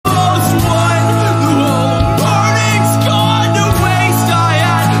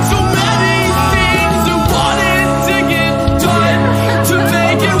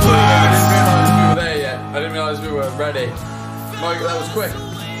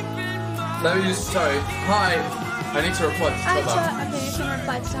Let me just, sorry. Hi. I need to reply to Hi, chat. Okay, you can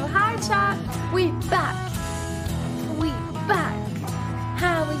reply to chat. Hi, chat. We back. We back.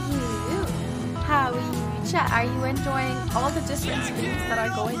 How are you? How are you, chat? Are you enjoying all the different streams that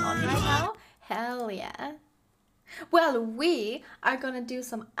are going on right now? Hell yeah. Well, we are gonna do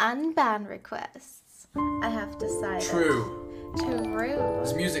some unban requests. I have decided. True. True.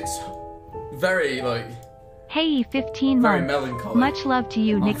 This music's very, like... Hey, 15 very months. melancholy. Much love to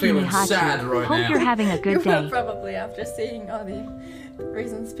you, Nikki feeling Nihachu. sad right Hope now. you're having a good day. Probably after seeing all the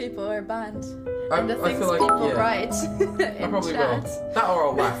reasons people are banned. I And the things feel like, people yeah. write I in probably chat. will. That or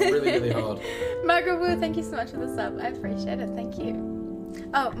I'll laugh really, really hard. Margaret Wu, thank you so much for the sub. I appreciate it. Thank you.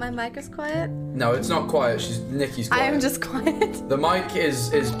 Oh, my mic is quiet? No, it's not quiet. Nikki's quiet. I am just quiet. The mic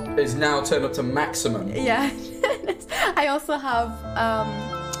is now turned up to maximum. Yeah. I also have,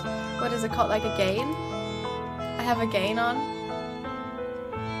 what is it called? Like a gain? I have a gain on.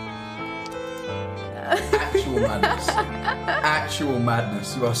 Actual madness. Actual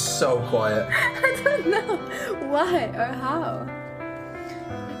madness. You are so quiet. I don't know why or how.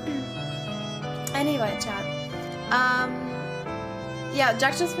 Anyway, chat. Yeah,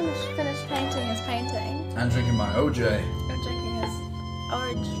 Jack just finished painting his painting. And drinking my OJ. I'm drinking his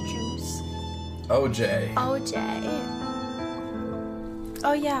orange juice. OJ. OJ.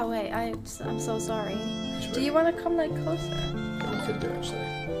 Oh yeah, wait. I'm so sorry. Do you want to come like closer? Yeah, we could do actually.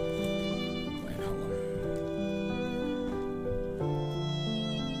 Wait, hold on.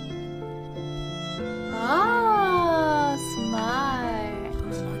 Oh, smart.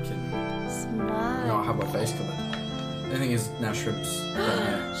 And then I can Smart. not have my face covered. The thing is, now shrimps.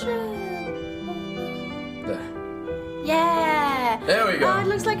 Shrimp. There. Yeah. There we go. Oh, it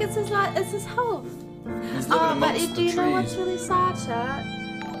looks like it's his home. He's living Oh, but amongst do you the know what's trees. really sad, chat?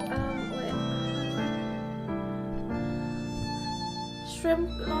 Wait. Shrimp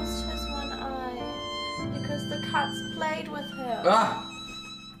lost his one eye because the cats played with him. Ah!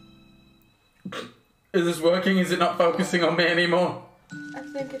 Is this working? Is it not focusing on me anymore? I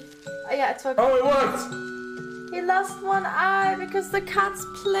think it. Yeah, it's working. Oh, it worked! He lost one eye because the cats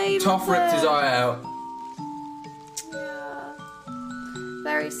played Toff with him. ripped his eye out. Yeah.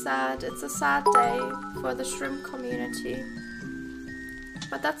 Very sad. It's a sad day for the shrimp community.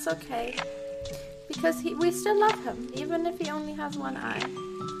 But that's okay. Because we still love him, even if he only has one eye.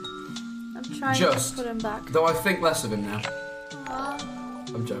 I'm trying to put him back. Though I think less of him now.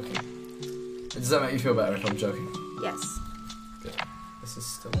 Aww. I'm joking. Does that make you feel better if I'm joking? Yes. Good. This is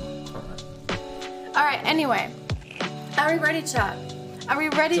still alright. Alright, anyway. Are we ready, chat? Are we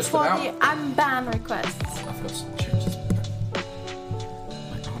ready Just for about. the unban requests? I've got some changes.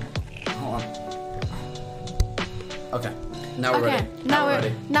 Wait, hold on. Okay. Now we're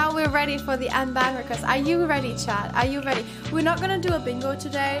ready. Now we're ready for the unban request. Are you ready, chat? Are you ready? We're not gonna do a bingo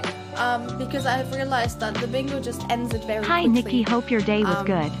today, because I've realized that the bingo just ends it very Hi, quickly. Nikki. Hope your day was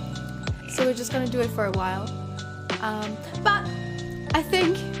good. So we're just gonna do it for a while. But I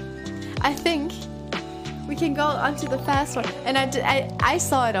think we can go on to the fast one. And I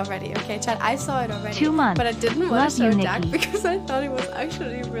saw it already, okay, chat? I saw it already. 2 months. But I didn't want Love to show you, Jack Nikki. because I thought it was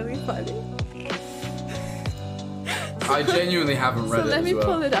actually really funny. I genuinely haven't read So it let as me well.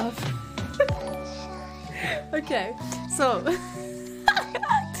 pull it up. Okay, so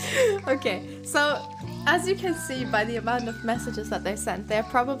so as you can see by the amount of messages that they sent, they're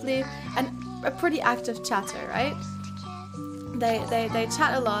probably a pretty active chatter, right? They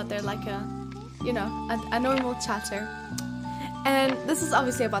chat a lot. They're like a normal chatter. And this is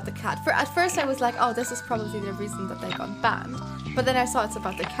obviously about the cat. At first I was like, oh, this is probably the reason that they got banned. But then I saw it's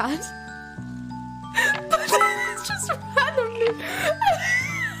about the cat. But then it's just randomly.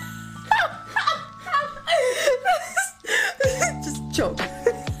 Just joke.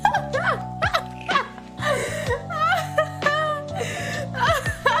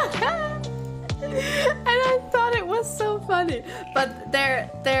 And I thought it was so funny, but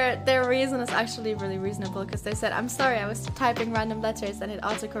their reason is actually really reasonable because they said, "I'm sorry, I was typing random letters and it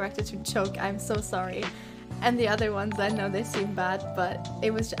autocorrected to joke. I'm so sorry." And the other ones, I know they seem bad, but I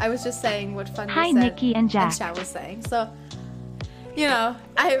was just saying what Funny Hi, said Nikki and Jack. and Sha was saying. So,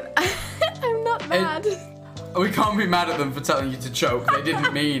 I'm not mad. We can't be mad at them for telling you to choke. They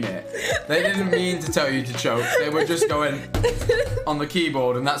didn't mean it. They didn't mean to tell you to choke. They were just going on the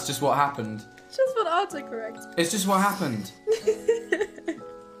keyboard, and that's just what happened. Just what autocorrect. It's just what happened.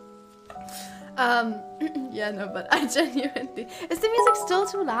 Yeah, no, but I genuinely... Is the music still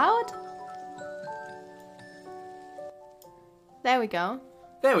too loud? There we go.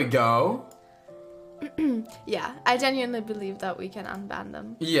 There we go. Yeah, I genuinely believe that we can unban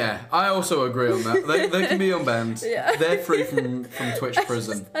them. Yeah, I also agree on that. They can be unbanned. Yeah. They're free from Twitch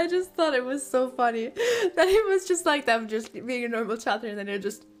prison. I just thought it was so funny that it was just like them just being a normal chatter and then they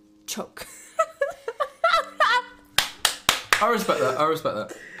just choke. I respect that. I respect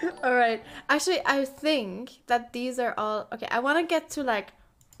that. All right. Actually, I think that these are all... Okay, I want to get to, like,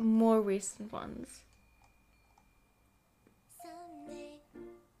 more recent ones.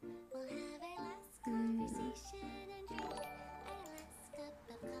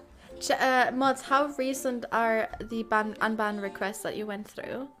 Mods, how recent are the unban requests that you went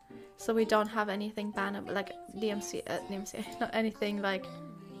through? So we don't have anything bannable, like DMC, not anything like...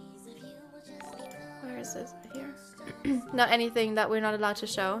 Where is this? Here? Not anything that we're not allowed to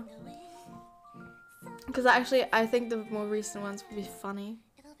show. Because actually, I think the more recent ones would be funny.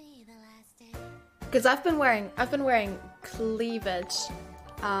 Because I've been wearing cleavage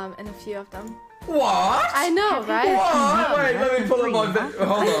in a few of them. What? I know, right? What? Wait, let me pull up my video.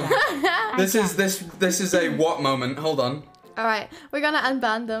 Hold on. This is a what moment. Hold on. All right, we're gonna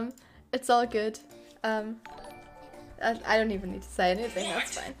unban them. It's all good. I don't even need to say anything.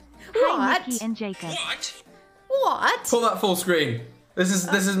 That's fine. Hi, What? Nikki and Jacob. What? Pull that full screen. This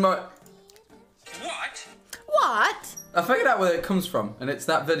is my. What? I figured out where it comes from, and it's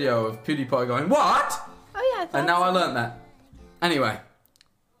that video of PewDiePie going, "What?" Oh yeah. And now I learned that. Anyway.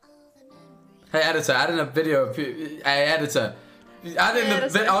 Hey editor, add in a video of Hey editor. Add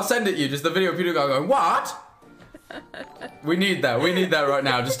in I'll send it you, just the video of PewDiePie going, "What?" We need that right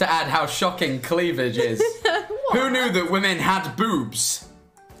now, just to add how shocking cleavage is. Who knew that women had boobs?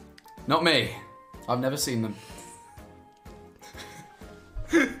 Not me. I've never seen them.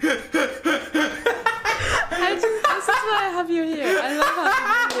 This is why I have you here. I love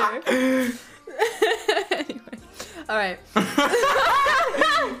having you here. Anyway. Alright.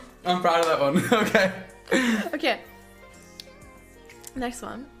 I'm proud of that one. Okay. Okay. Next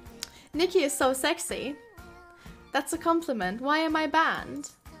one. Nikki is so sexy. That's a compliment. Why am I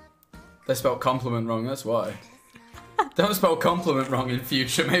banned? They spelled compliment wrong, that's why. Don't spell compliment wrong in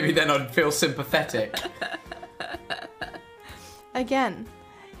future, maybe then I'd feel sympathetic. Again,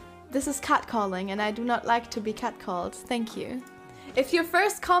 this is catcalling and I do not like to be catcalled. Thank you. If your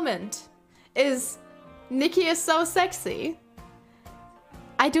first comment is Nikki is so sexy,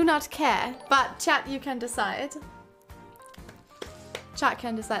 I do not care, but chat, you can decide. Chat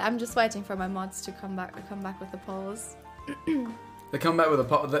can decide. I'm just waiting for my mods to come back with the polls. They come back with a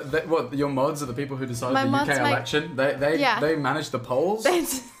poll. What, your mods are the people who decide My the mods UK election? They manage the polls?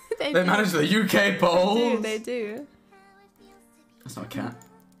 They manage the UK polls? They do. That's not a cat.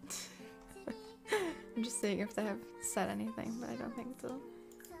 I'm just seeing if they have said anything, but I don't think so.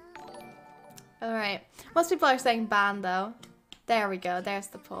 Alright. Most people are saying ban though. There we go. There's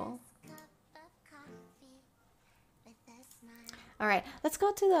the poll. Alright. Let's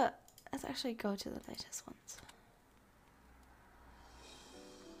actually go to the latest ones.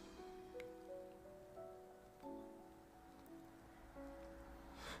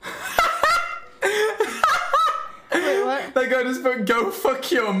 Wait, what? They go just put go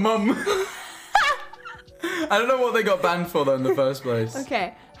fuck your mum. I don't know what they got banned for though in the first place.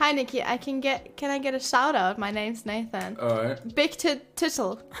 Okay. Hi Nikki, can I get a shout out? My name's Nathan. Alright. Big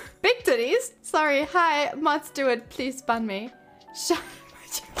tittle. Big titties? Sorry, hi, mods do it, please ban me. Shut up.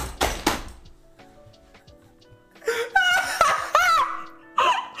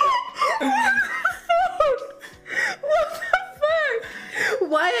 What the fuck?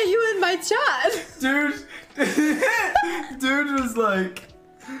 Why are you in my chat? Dude was like,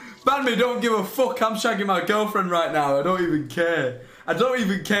 ban me, don't give a fuck, I'm shagging my girlfriend right now, I don't even care. I don't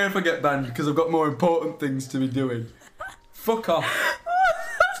even care if I get banned because I've got more important things to be doing. Fuck off.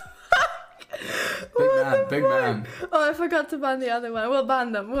 Big man. Oh, I forgot to ban the other one. We'll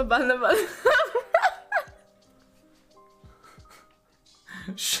ban them.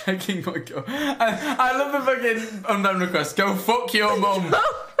 Shagging my girl. I love the fucking unban request. Go fuck your mum.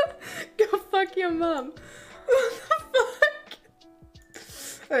 Go fuck your mum. What the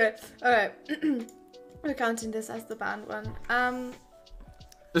fuck? Alright. We're counting this as the banned one.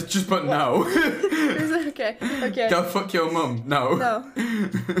 Let's just put no. Okay. Go fuck your mum. No. No.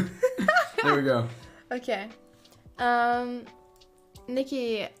 There we go. Okay.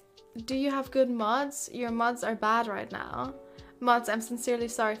 Nikki, do you have good mods? Your mods are bad right now. Mods, I'm sincerely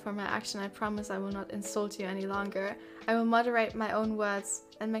sorry for my action. I promise I will not insult you any longer. I will moderate my own words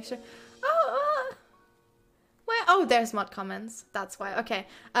and make sure... Oh, there's mod comments. That's why. Okay.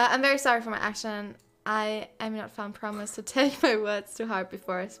 I'm very sorry for my action. I am not found promise to take my words to heart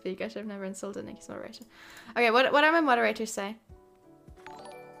before I speak. I should have never insulted Nikki's moderation. Okay, what do my moderators say?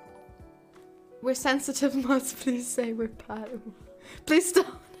 We're sensitive mods. Please say we're bad. Please don't.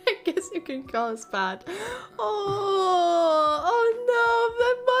 I guess you can call us bad. Oh no,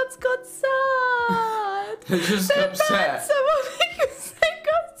 the mods got sad. They're just upset. Someone because they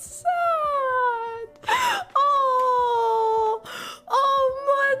got sad. Oh,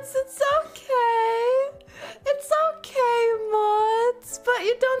 mods, it's okay. It's okay, mods. But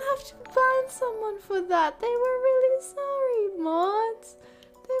you don't have to ban someone for that. They were really sorry, mods.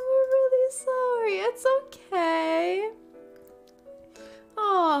 They were really sorry. It's okay.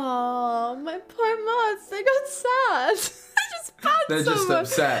 Oh, my poor mods, they got sad. They just banned They're just someone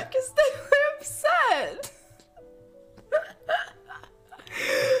upset. because they were upset.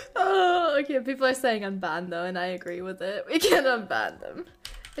 Oh, okay, people are saying unban though, and I agree with it. We can unban them.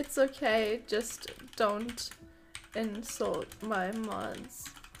 It's okay, just don't insult my mods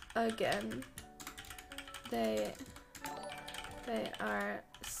again. They are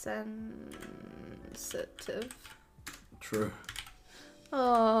sensitive. True.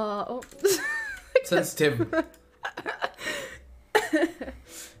 Oh. Sensitive.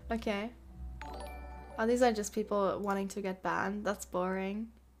 Okay. Oh, these are just people wanting to get banned. That's boring.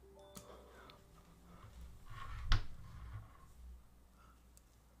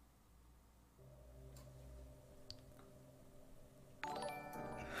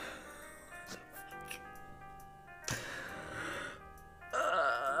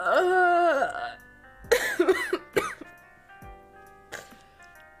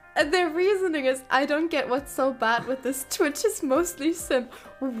 And their reasoning is, I don't get what's so bad with this. Twitch is mostly sim.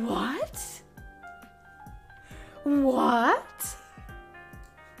 What? What?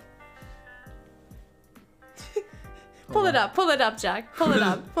 Pull it up, Jack. Pull it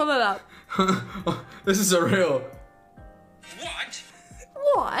up. This is a real.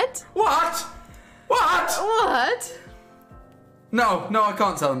 What? What? What? No, I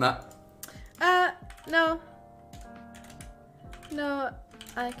can't tell him that. No. No,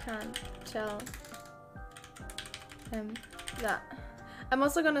 I can't tell him that. I'm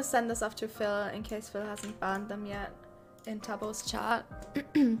also gonna send this off to Phil in case Phil hasn't banned them yet in Tabo's chat.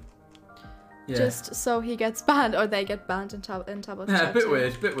 Yeah. Just so he gets banned or they get banned in Tabo's chat. Yeah, a bit too.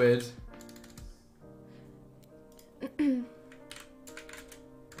 weird.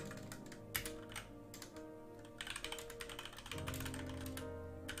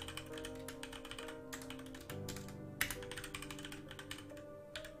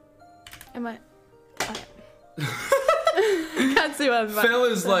 Am I? Okay. Can't see what I'm Phil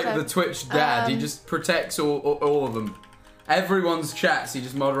is like okay. the Twitch dad. He just protects all of them. Everyone's chats, he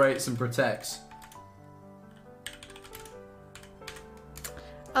just moderates and protects.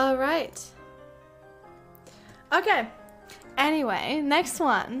 All right. Okay. Anyway, next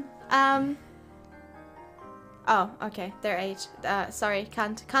one. Oh, okay. Their age. Sorry,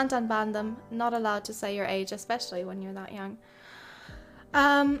 can't unban them. Not allowed to say your age, especially when you're that young.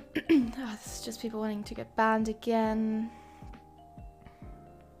 Oh, this is just people wanting to get banned again.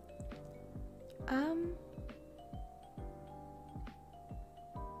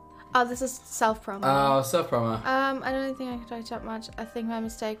 Oh, this is self-promo. Oh, self-promo. I don't think I could write that much. I think my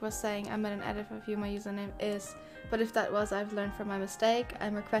mistake was saying I made an edit of who my username is. But if that was, I've learned from my mistake.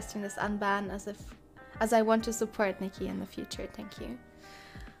 I'm requesting this unban as I want to support Nikki in the future. Thank you.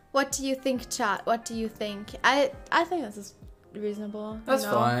 What do you think, chat? What do you think? I think this is reasonable. That's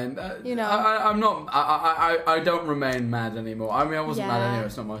fine. You know, I'm not. I don't remain mad anymore. I mean, I wasn't mad anyway.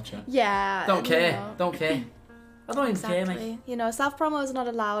 It's not much. Yeah. Don't care. Know. Don't care. I don't even care, mate. Exactly. You know, self-promo is not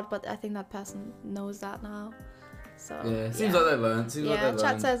allowed, but I think that person knows that now. So yeah, seems like they learned.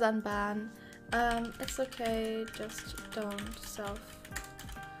 Chat says unban. It's okay. Just don't self-promo.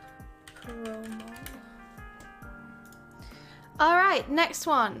 All right, next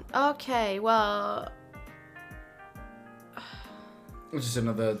one. Okay, well. Just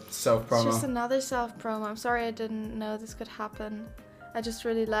another self-promo. It's just another self-promo. I'm sorry I didn't know this could happen. I just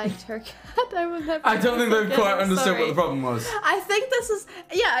really liked her cat. I will never. I don't think they've quite understood what the problem was. I think this is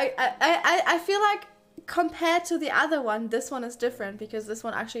I feel like compared to the other one, this one is different because this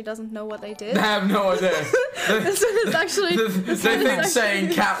one actually doesn't know what they did. They have no idea. This one is actually. They think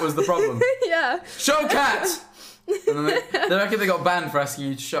saying cat was the problem. Yeah. Show cat. And then they reckon they got banned for asking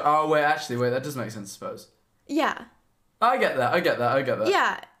you to show. Oh wait, that does make sense, I suppose. Yeah. I get that.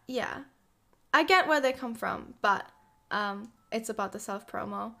 Yeah. I get where they come from, but it's about the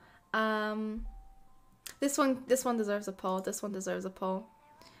self-promo. This one deserves a poll.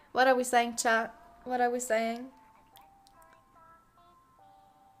 What are we saying, chat? What are we saying?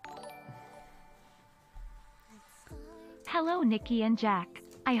 Hello, Nikki and Jack.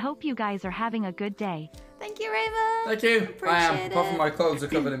 I hope you guys are having a good day. Thank you, Raven. Thank you. I am. Appreciate Apart from it. my clothes are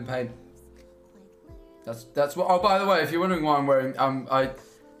covered in paint. That's what. Oh, by the way, if you're wondering why I'm wearing,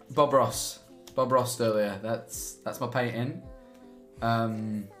 Bob Ross earlier. That's my painting.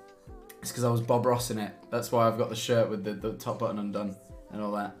 It's because I was Bob Ross in it. That's why I've got the shirt with the top button undone and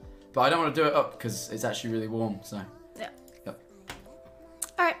all that. But I don't want to do it up because it's actually really warm. So. Yeah. Yep.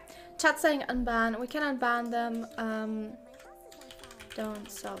 All right. Chat saying unban. We can unban them. Don't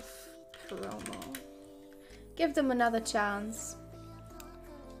self-promo. Give them another chance.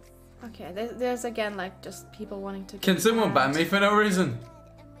 Okay, there's again like just people wanting to. Can someone ban me for no reason?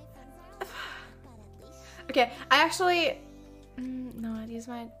 Okay, I actually. No, these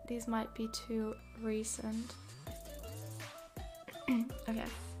might be too recent. Okay.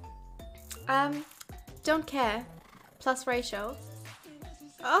 Don't care. Plus ratio.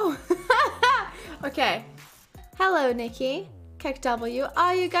 Oh. Okay. Hello, Nikki. Kick W.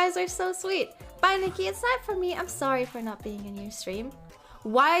 Oh, you guys are so sweet. Bye, Nikki. It's not for me. I'm sorry for not being in your stream.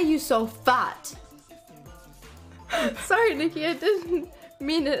 Why are you so fat? Sorry, Nikki. I didn't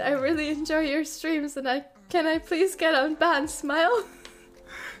mean it. I really enjoy your streams, and can I please get unbanned? Smile.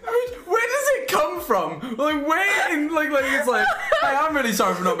 I mean, where does it come from? Like, where in, like it's like, hey, I'm really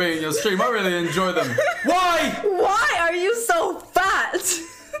sorry for not being in your stream. I really enjoy them. Why? Why are you so fat?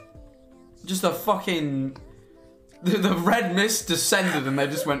 Just a fucking... The red mist descended and they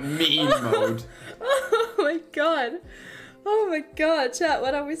just went meme mode. Oh my god. Oh my god, chat,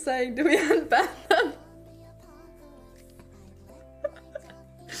 what are we saying? Do we unban them?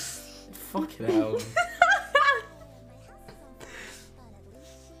 Fucking hell.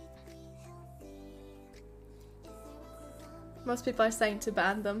 Most people are saying to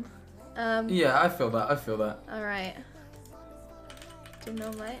ban them. Yeah, I feel that. Alright. Do you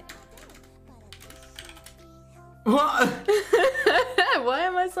know, mate? What? Why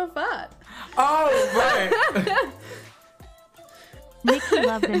am I so fat? Oh, right. Nikki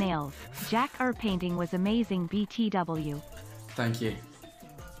loved the nails. Jack, our painting was amazing. BTW. Thank you.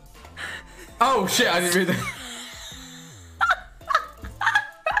 Oh shit, I didn't read that.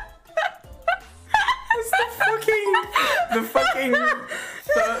 It's the fucking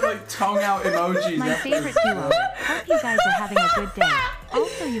like tongue out emojis. My favorite duo. Hope you guys are having a good day.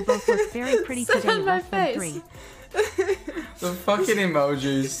 Also, you both look very pretty today. Less than 3. The fucking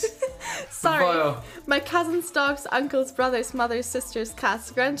emojis. Sorry. Vile. My cousin's dogs, uncles, brothers, mothers, sisters,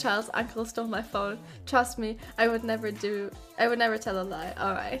 cats, grandchild's uncle stole my phone. Trust me, I would never tell a lie.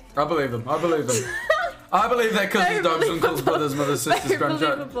 Alright. I believe them. I believe their cousins, dogs, uncles, brothers, mothers, sisters,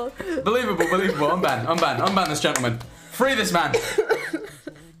 grandchildren. Believable. Unban this gentleman. Free this man.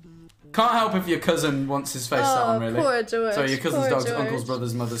 Can't help if your cousin wants his face that on, really. Poor George. So your cousin's, dogs, George. uncles,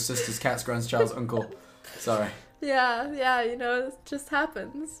 brothers, mothers, sisters, cats, grandchild's uncle. Sorry. Yeah, you know, it just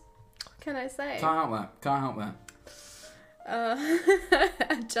happens. What can I say? Can't help that.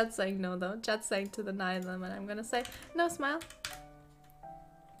 Jed's saying no, though. Jed's saying to deny them, and I'm gonna say, no, smile.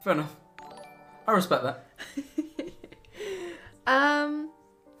 Fair enough. I respect that.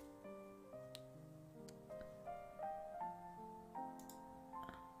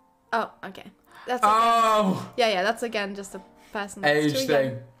 Oh, okay. That's oh! Yeah, that's again just a person. Age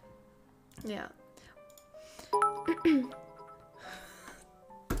thing. Yeah.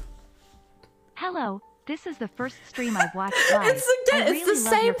 Hello, this is the first stream I've watched live. It's the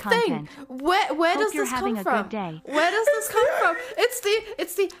same thing. Where does this come from? Where does this come from? It's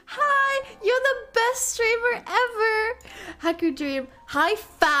the hi, you're the best streamer ever. Haku Dream, hi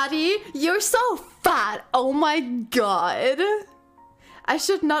fatty, you're so fat. Oh my god. I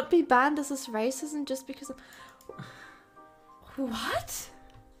should not be banned. This is racism just because of... What?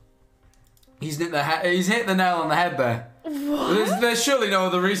 He's hit the nail on the head there. What? There's surely no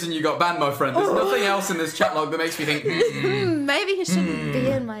other reason you got banned, my friend. There's nothing else in this chat log that makes me think. Maybe he shouldn't be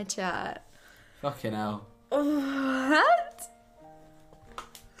in my chat. Fucking hell. What?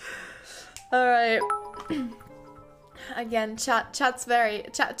 All right. Again, chat has hey,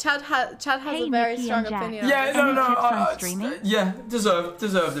 a very Nikki strong and Jack. opinion. Yeah, Any no. tips on streaming? Yeah,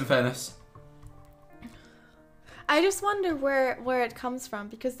 deserved in fairness. I just wonder where it comes from,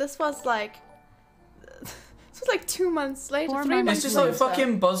 because this was like 2 months later. 4 3 months months It's just like later.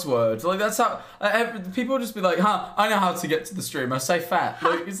 fucking buzzwords. Like that's how people just be like, I know how to get to the stream. I say fat.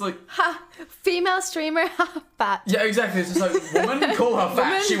 Like it's like Ha! Female streamer, fat. yeah, exactly. It's just like woman, call her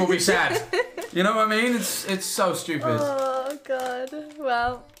fat. She will be sad. You know what I mean? It's so stupid. Oh god.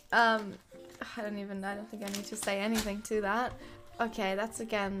 Well, I don't think I need to say anything to that. Okay, that's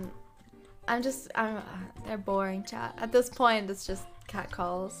again. They're boring chat. At this point, it's just cat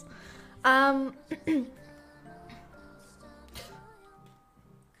calls.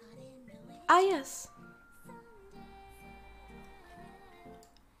 Yes.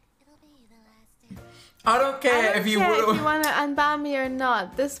 I don't care I don't if you care will. if you want to unban me or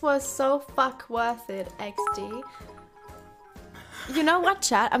not. This was so fuck worth it, XD. You know what,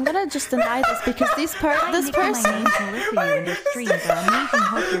 chat? I'm gonna just deny this because this person. My name's Melissa. You and your streams are amazing.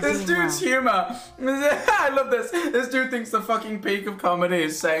 Hope you're This doing dude's well. humor. I love this. This dude thinks the fucking peak of comedy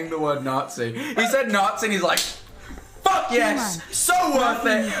is saying the word Nazi. He said Nazi and he's like, fuck yes, so worth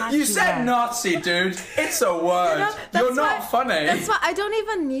it. You said Nazi, dude. It's a word. You're not funny. That's why I don't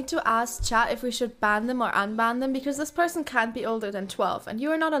even need to ask chat if we should ban them or unban them because this person can't be older than 12 and you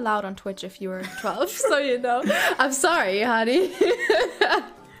are not allowed on Twitch if you are 12. So you know, I'm sorry, honey.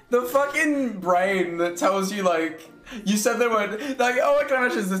 The fucking brain that tells you like. You said the word, like, oh, I can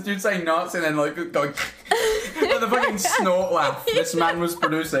imagine this dude saying Nazi and then, like, going, like the fucking snort laugh this man was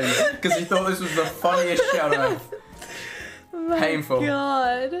producing because he thought this was the funniest shit on earth. Painful.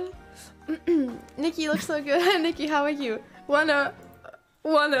 God. Nikki, you look so good. Nikki, how are you? Wanna.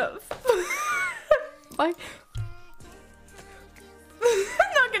 Like,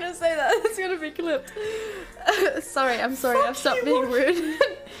 I'm not gonna say that. It's gonna be clipped. Sorry, I'm sorry. I've stopped being rude.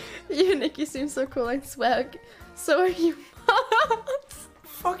 You, Nikki, seem so cool and swag. So are you.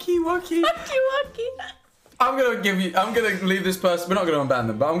 Fucky wucky. Fucky wucky. I'm gonna leave this person. We're not gonna unban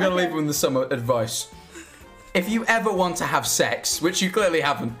them, but I'm gonna leave them with some advice. If you ever want to have sex, which you clearly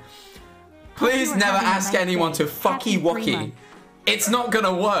haven't, please never ask anyone to fucky wucky. It's not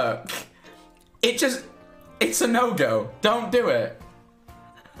gonna work. It's a no-go. Don't do it.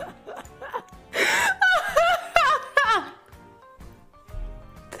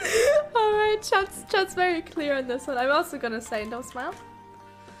 Alright, chat's very clear on this one. I'm also gonna say no smile.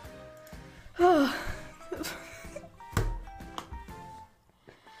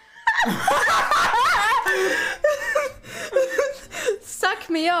 Suck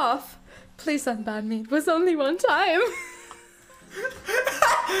me off. Please unban me. It was only one time.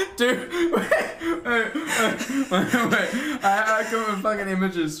 Dude, wait. I come up with fucking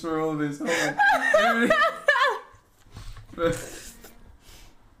images for all this. Hold on.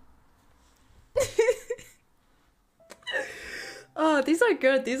 Oh, these are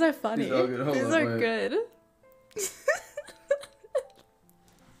good. These are funny. These are good. Hold These on, are wait. good.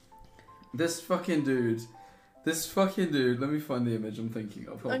 This fucking dude, let me find the image I'm thinking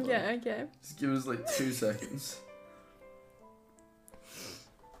of. Hold on. Okay. Just give us like 2 seconds.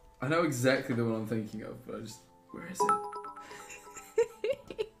 I know exactly the one I'm thinking of, but where is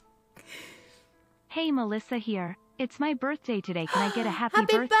it? Hey, Melissa here. It's my birthday today. Can I get a happy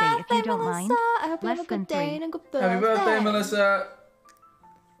birthday if you don't mind? Melissa. I hope you have Less a good than day 3. and a good Happy birthday, birthday. Melissa.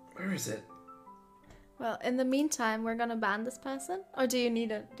 Where is it? Well, in the meantime, we're gonna ban this person, or do you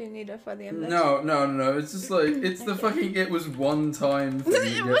need it? Do you need it for the image? No. It's just like it's the fucking. It was one time thing.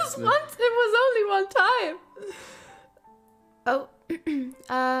 It was only one time. Oh,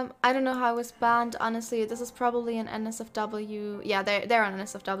 I don't know how it was banned. Honestly, this is probably an NSFW. Yeah, they're on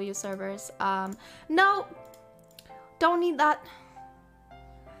NSFW servers. No, don't need that.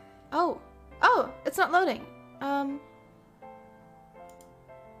 Oh, it's not loading.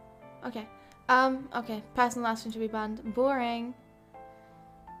 Okay. Okay. Person last one to be banned. Boring.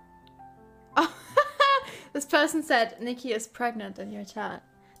 Oh, this person said Nikki is pregnant in your chat.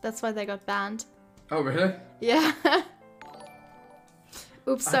 That's why they got banned. Oh really? Yeah.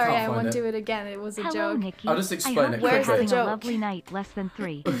 Oops, sorry, I find won't it. do it again. It was a Hello, joke. Nikki. I'll just explain I hope it you're Where's the having joke? a lovely night. Less than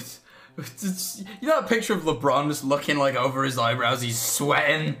 3. You know that picture of LeBron just looking like over his eyebrows, he's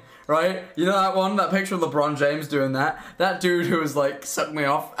sweating, right? You know that one, that picture of LeBron James doing that? That dude who was like, sucked me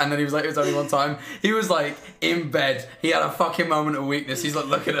off, and then he was like, it was only one time. He was like, in bed. He had a fucking moment of weakness. He's like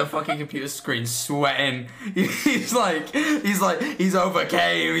looking at a fucking computer screen, sweating. He's overcame.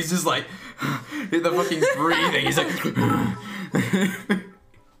 He's just like, the fucking breathing. He's like,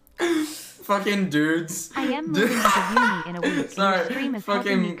 fucking dudes. I am moving to uni in a week. Sorry, Your stream is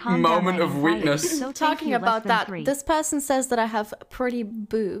helping me fucking calm down moment my of anxiety. weakness. So thank Talking you, about less than that, 3. this person says that I have pretty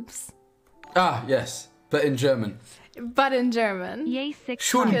boobs, Ah, yes, but in German. but in German. Yay, 6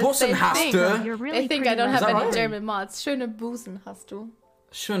 Schön months. Because they Bussen hast think- du. You're really They think pretty I don't have Is that any right? German mods. Schöne Busen hast du.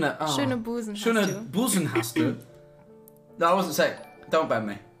 Schöne, oh. Schöne Busen hast Schöne du. Busen hast du. No, I wasn't saying. Don't ban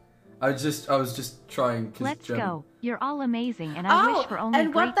me. I was just trying. Let's German. go. You're all amazing, and I Oh, wish for only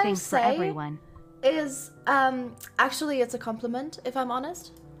and what great they things for say- everyone. Is actually it's a compliment if I'm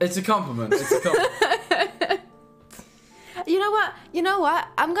honest. It's a compliment. It's a compliment. You know what?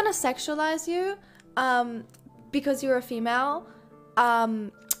 I'm gonna sexualize you, because you're a female,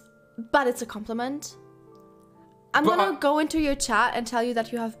 but it's a compliment. I'm But gonna go into your chat and tell you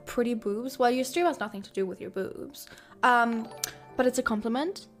that you have pretty boobs. Well, your stream has nothing to do with your boobs, but it's a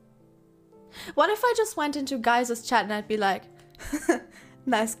compliment. What if I just went into guys' chat and I'd be like,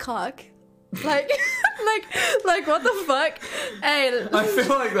 nice cock? Like, like what the fuck? Hey. I feel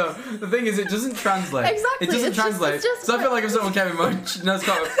like though the thing is it doesn't translate. Exactly. It doesn't translate. It's just so I feel like if someone came in my nose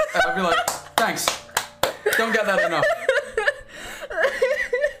cut, I'd be like, thanks. Don't get that enough.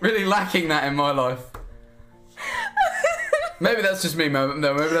 Really lacking that in my life. Maybe that's just me, no,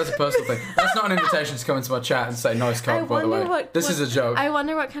 maybe that's a personal thing. That's not an invitation to come into my chat and say nice cock, by the way. This is a joke. I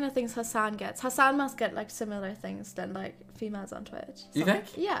wonder what kind of things Hassan gets. Hassan must get like similar things than like females on Twitch. You think?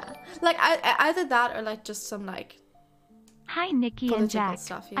 Yeah. Like either that or like just some like Hi Nikki and Jack.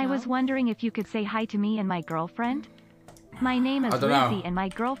 Stuff, I was wondering if you could say hi to me and my girlfriend. My name is Lizzie and my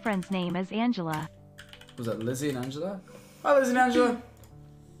girlfriend's name is Angela. Was that Lizzie and Angela? Hi Lizzie and Angela.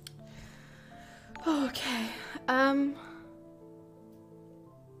 Okay.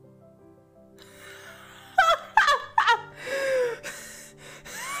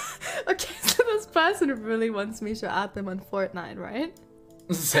 Okay, so this person really wants me to add them on Fortnite, right?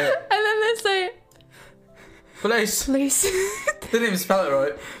 Say it. And then they say, Place. please. Didn't even spell it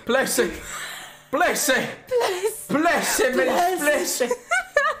right. Blessing. Blessing. Blessing. Blessing.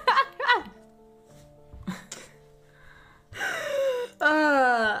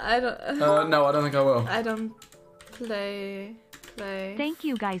 I don't. No, I don't think I will. I don't play. Thank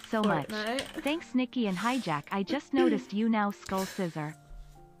you guys so much. Thanks Nikki and hi Jack. I just noticed you now skull scissor.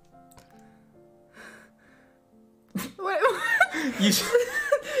 Wait.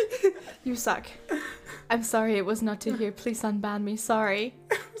 You suck. I'm sorry, it was not to hear. Please unban me. Sorry.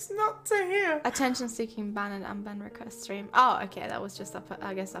 It was not to hear. Attention-seeking ban and unban request stream. Oh, okay. That was just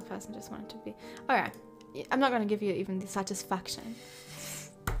I guess that person just wanted to be. All right. I'm not gonna give you even the satisfaction.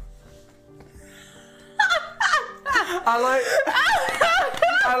 I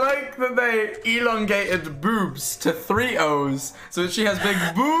like that they elongated boobs to 3 O's, so she has big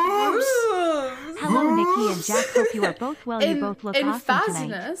boobs. Hello, Nikki and Jack. Hope you are both well. You both look awesome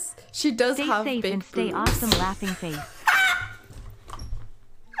tonight. She does stay have safe big and stay boobs. awesome. Laughing face.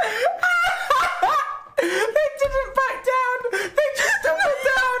 They didn't back down. They just doubled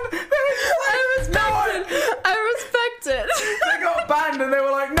down. They were just like, I respect it. They got banned and they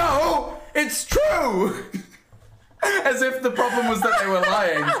were like, no, it's true. As if the problem was that they were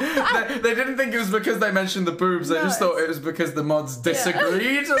lying. They didn't think it was because they mentioned the boobs. They just thought it was because the mods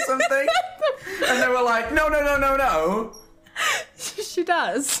disagreed or something. And they were like, no. She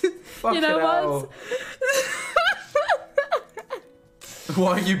does. Fucking you know hell. what?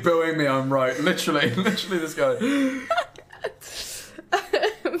 Why are you booing me? I'm right. Literally this guy.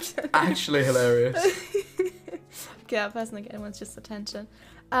 Actually hilarious. Okay, that person again wants just attention.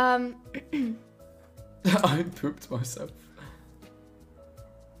 I pooped myself.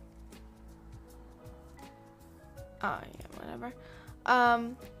 Oh, yeah, whatever.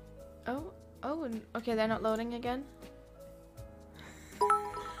 Oh, okay, they're not loading again.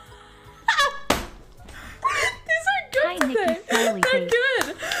 These are good. Hi, Nikki, smiley They're face.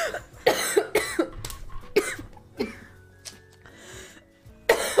 good.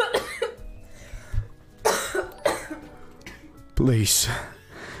 Please.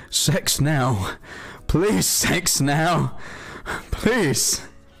 Sex now. Please, sex now. Please.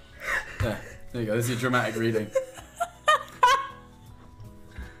 There you go. This is your dramatic reading.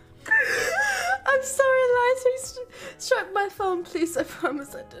 I'm sorry, Liza. Struck my phone. Please, I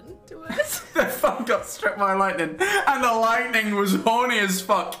promise I didn't do it. The phone got struck by lightning, and the lightning was horny as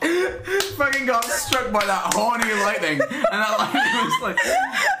fuck. Fucking got struck by that horny lightning, and that lightning was like.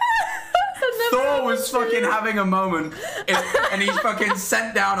 Thor was fucking having a moment, and he fucking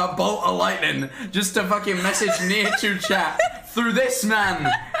sent down a bolt of lightning just to fucking message Nihachu chat through this man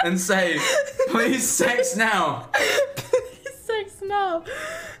and say, please sex now. Please sex now.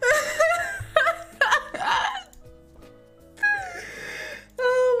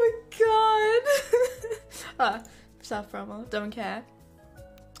 Oh my god. Self-promo, don't care.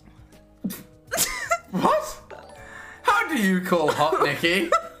 What? How do you call hot, Nikki?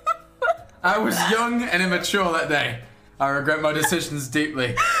 I was young and immature that day. I regret my decisions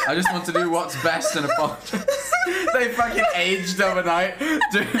deeply. I just want to do what's best and apologize. They fucking aged overnight.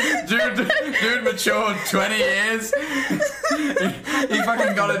 Dude matured 20 years. He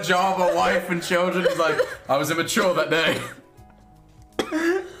fucking got a job, a wife and children. He's like, I was immature that day.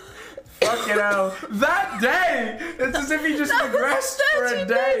 Fucking hell. That day! It's as if he just progressed for a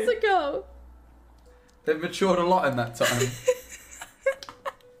day. 13 days ago. They've matured a lot in that time.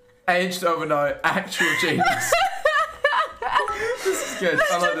 Aged overnight, actual genius. This is good.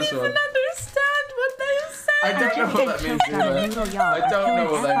 I like this one. I don't even understand what they say. I don't know what that means either. I don't know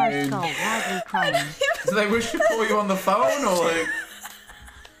what that means. Do they wish to call you on the phone or like?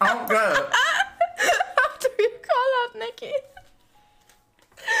 I don't get it. After you call out Nikki.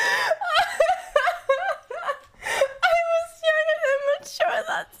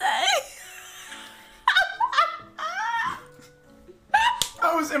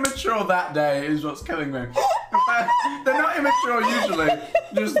 was immature that day is what's killing me. They're not immature usually,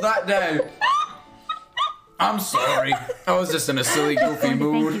 just that day. I'm sorry. I was just in a silly, goofy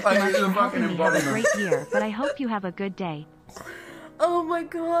mood. Thank you so much for helping me have a great year, but I hope you have a good day. Oh my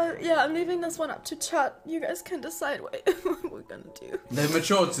god. Yeah, I'm leaving this one up to chat. You guys can decide what we're gonna do. They've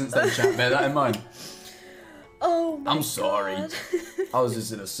matured since then, chat. Bear that in mind. Oh my god. I'm sorry. I was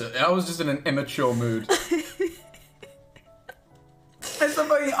just in an immature mood. It's the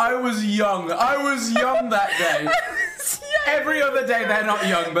funny, I was young. I was young that day. Every other day they're not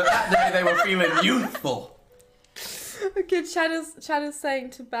young, but that day they were feeling youthful. Okay, chat is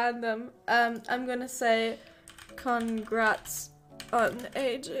saying to ban them. I'm gonna say congrats on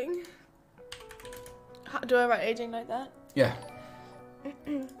aging. Do I write aging like that? Yeah.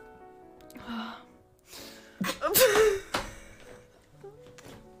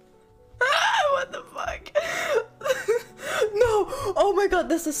 What the fuck? No! Oh my god,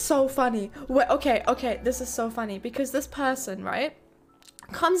 this is so funny. Wait, okay, this is so funny because this person, right,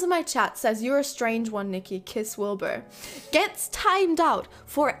 comes in my chat, says, "You're a strange one, Nikki, kiss Wilbur." Gets timed out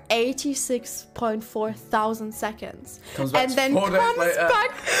for 86.4 thousand seconds. And then comes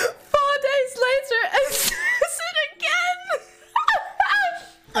back 4 days later and says it again!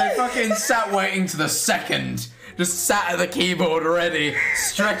 I fucking sat waiting to the second. Just sat at the keyboard ready,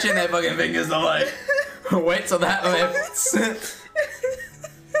 stretching their fucking fingers to like, wait till that lifts. I'm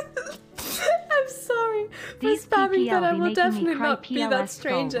sorry for spamming that. I will definitely not be that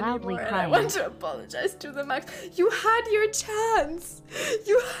strange anymore. And I want to apologize to the max. You had your chance.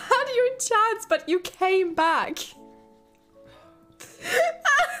 You had your chance, but you came back.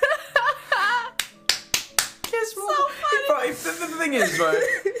 It's so funny. Right, the thing is, right,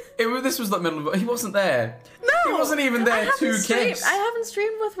 this was like middle of... He wasn't there. No! He wasn't even there to kiss. I haven't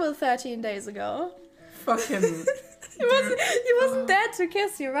streamed with Will 13 days ago. Fucking... He wasn't there to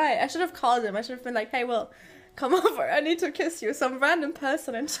kiss, you're right. I should have called him. I should have been like, "Hey, Will, come over. I need to kiss you." Some random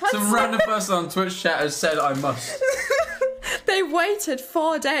person in chat. Some random person on Twitch chat has said I must. They waited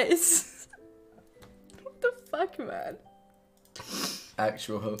 4 days. What the fuck, man?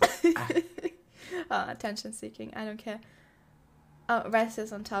 Actual... Attention seeking. I don't care. Oh, rest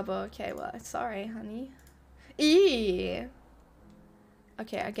is on Tabo. Okay, well, sorry, honey. Eee.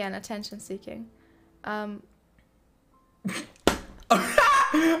 Okay, again, attention seeking. I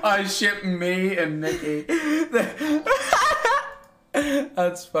ship me and Nikki.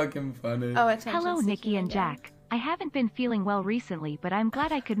 That's fucking funny. Oh, attention Hello, seeking Nikki and again. Jack. I haven't been feeling well recently, but I'm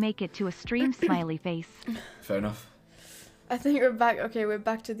glad I could make it to a stream. Smiley face. Fair enough. I think we're back. Okay, we're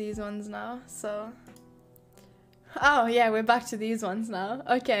back to these ones now. So. Oh yeah, we're back to these ones now.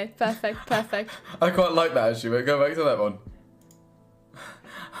 Okay, perfect. I quite like that actually, but go back to that one.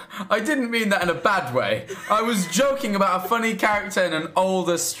 I didn't mean that in a bad way. I was joking about a funny character in an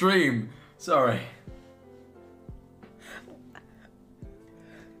older stream. Sorry.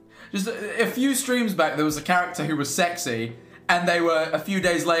 Just a few streams back, there was a character who was sexy, and they were, a few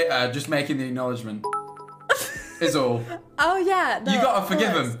days later, just making the acknowledgement. Is all. Oh yeah. No, you gotta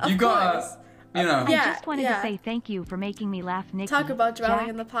forgive him. You gotta, you know. I just wanted to say thank you for making me laugh, Nikki. Talk about dwelling Jack,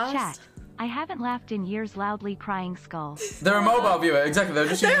 in the past. Chat. I haven't laughed in years. Loudly crying skull. They're a mobile viewer, exactly. They're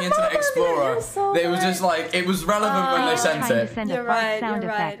just using Internet Explorer. So it was just like, it was relevant when they sent trying it. to send a fart sound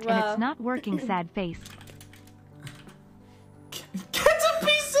effect, and it's not working. Sad face. Get a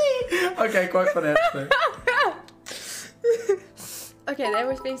PC! Okay, quite funny actually. Okay, they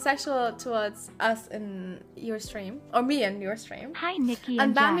were being sexual towards us in your stream, or me in your stream. Hi, Nikki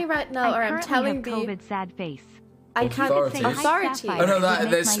and Unban Jack. me right now, or I'm telling the COVID sad face. I can't say authority. Oh no,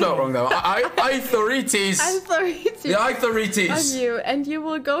 that's spelled wrong though. Authorities. Authorities. The authorities. On you, and you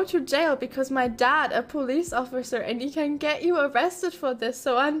will go to jail because my dad, a police officer, and he can get you arrested for this.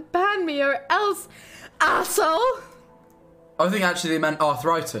 So unban me or else, asshole. I think actually they meant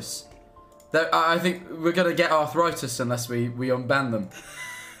arthritis. I think we're gonna get arthritis unless we unban them.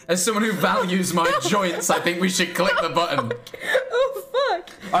 As someone who values my joints, I think we should click the button. Oh fuck!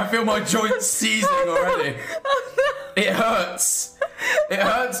 I feel my joints seizing already. Oh, no. It hurts. It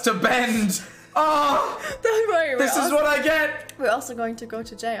hurts to bend. Oh! Don't worry. This is what I get. We're also going to go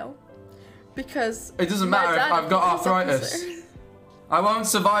to jail because it doesn't matter if I've got arthritis. Officer. I won't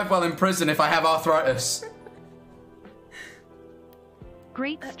survive well in prison if I have arthritis.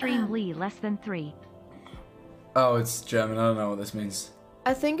 Great stream, Lee. Less than 3. Oh, it's German. I don't know what this means.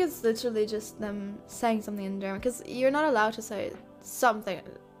 I think it's literally just them saying something in German, because you're not allowed to say something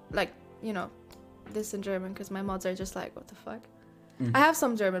like, you know, this in German, because my mods are just like, what the fuck? I have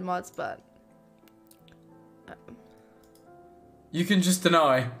some German mods, but You can just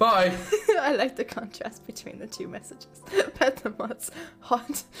deny. Bye. I like the contrast between the two messages. Pet the mods.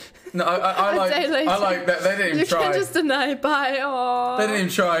 Hot. No, I like that. They didn't even try. You can just deny. Bye. Aww. They didn't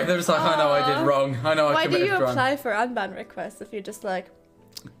even try. They're just like, I know I did wrong. I know I committed a crime. Why do you apply for unban requests if you're just like...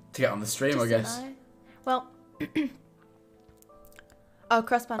 To get on the stream, I guess. Deny? Well... oh,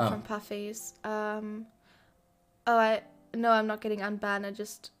 crossband from Puffies. No, I'm not getting unbanned. I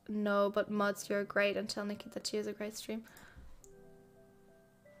just know, but mods, you're great, and tell Nikki that she has a great stream.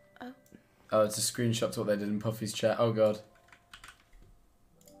 Oh, it's a screenshot to what they did in Puffy's chat. Oh god.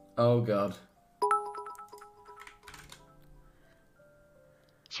 Oh god.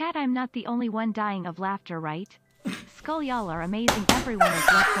 Chat, I'm not the only one dying of laughter, right? Skull, y'all are amazing. Everyone is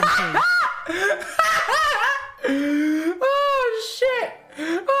less than two. Oh shit!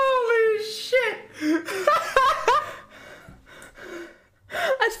 Holy shit!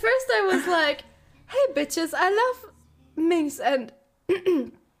 At first I was like, hey bitches, I love minks and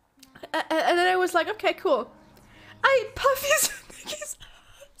and then I was like, okay, cool. I eat Puffy's and Nikki's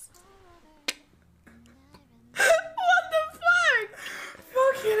ass. What the fuck?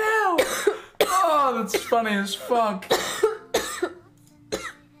 Fucking hell! Oh, that's funny as fuck.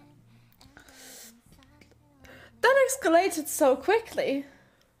 That escalated so quickly.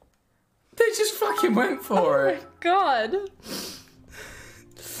 They just fucking went for it. Oh my god.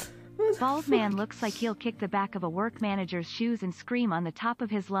 Bald man looks like he'll kick the back of a work manager's shoes and scream on the top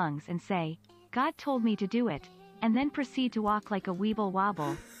of his lungs and say, God told me to do it, and then proceed to walk like a weeble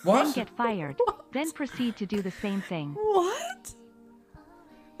wobble. What? Then get fired. What? Then proceed to do the same thing. What?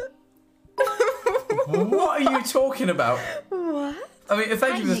 What are you talking about? What? I mean,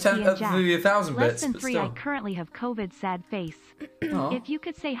 thank you for the 1,000 bits. Less than 3, still. I currently have COVID, sad face. Oh. If you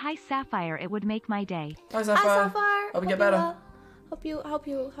could say hi Sapphire, it would make my day. Hi, Sapphire. Sapphire. Hope you get better. Well. Hope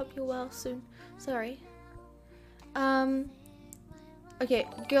you well soon. Sorry. Okay,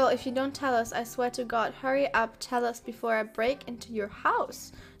 girl, if you don't tell us, I swear to God, hurry up, tell us before I break into your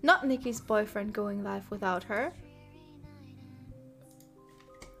house. Not Nikki's boyfriend going live without her.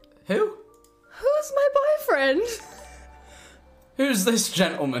 Who? Who's my boyfriend? Who's this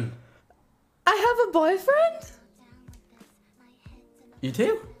gentleman? I have a boyfriend? You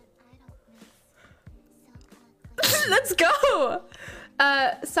do? Let's go!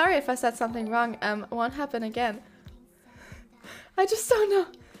 Sorry if I said something wrong. Won't happen again. I just don't know.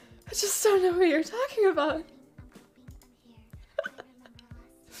 I just don't know who you're talking about.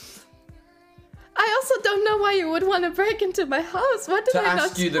 I also don't know why you would want to break into my house. What did I not tell you? To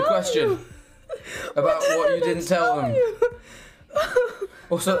ask you the question about what you didn't tell them.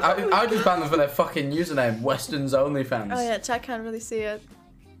 Also, I just banned them for their fucking username, Weston's OnlyFans. Oh yeah, chat can't really see it.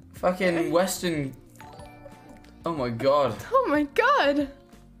 Fucking Weston. Oh my god. Oh my god.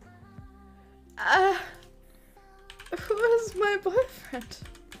 Who is my boyfriend?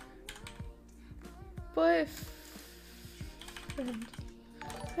 Boyfriend.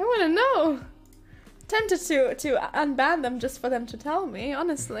 I want to know. Tempted to unban them just for them to tell me,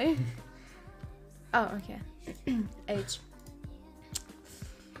 honestly. Oh, okay. Age.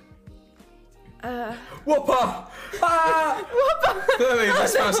 Whopper! Ah! Whopper! Clearly,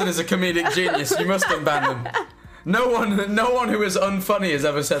 this person is a comedic genius. You must unban them. No one who is unfunny has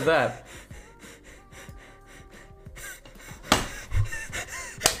ever said that.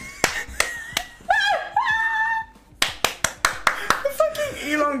 The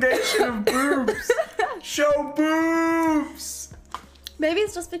fucking elongation of boobs. Show boobs. Maybe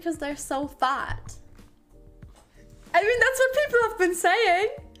it's just because they're so fat. I mean, that's what people have been saying.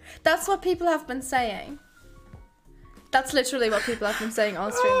 That's what people have been saying. That's literally what people have been saying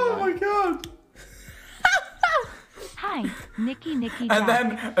on stream. Oh my god. Hi, Nikki Jack.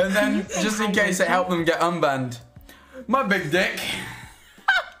 And then just in case it helped them get unbanned. My big dick.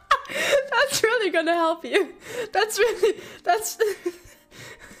 That's really gonna help you. That's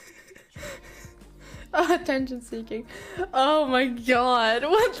oh, attention seeking. Oh my god.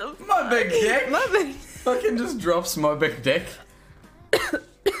 What the My big dick. My big Fucking just drops my big dick.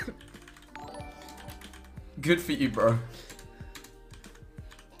 Good for you, bro.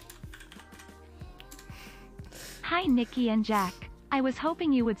 Hi, Nikki and Jack. I was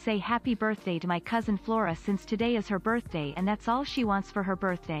hoping you would say happy birthday to my cousin Flora since today is her birthday and that's all she wants for her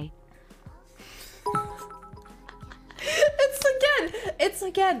birthday. It's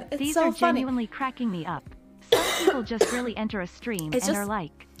again. It's These so are funny. genuinely cracking me up. Some people just really enter a stream It's and just- are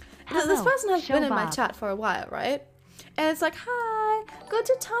like, This hello, person has show been in my Bob. chat for a while, right? And it's like, hi, go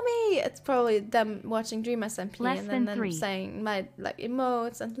to Tommy. It's probably them watching Dream SMP Less and than then 3. saying my like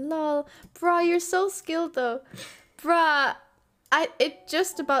emotes and lol. Bruh, you're so skilled though. Bruh, it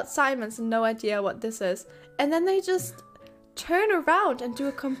just about Simon's no idea what this is. And then they just turn around and do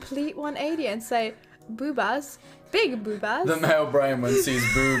a complete 180 and say, boobas, big boobas. The male brain when it sees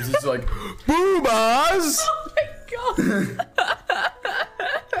boobs, it's like, boobas! Oh my god.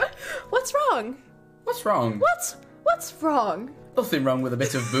 What's wrong? What's wrong? What's wrong? Nothing wrong with a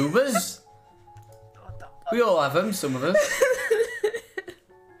bit of boobas. We all have them, some of us.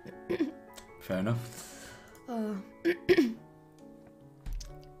 Fair enough.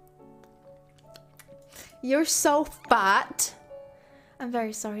 You're so fat. I'm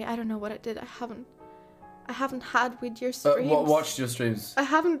very sorry. I don't know what I did. I haven't had with your streams. Watched your streams? I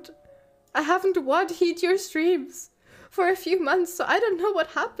haven't watched your streams for a few months, so I don't know what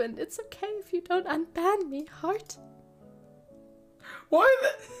happened. It's okay if you don't unban me, heart. Why?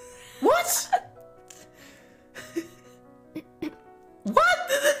 What? What?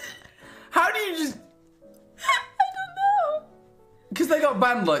 How do you just? I don't know. Because they got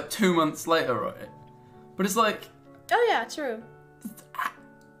banned like 2 months later, right? But it's like. Oh yeah, true.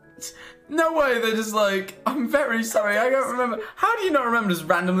 No way, they're just like, I'm very sorry, I don't remember. How do you not remember just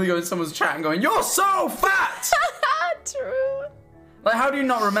randomly going in someone's chat and going, you're so fat? True. Like, how do you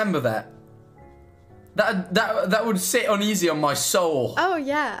not remember that? That would sit uneasy on my soul. Oh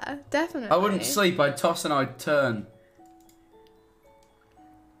yeah, definitely. I wouldn't sleep, I'd toss and I'd turn.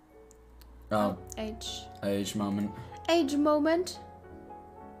 Oh. Age moment. Age moment.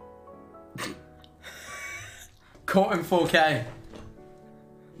 Caught in 4K.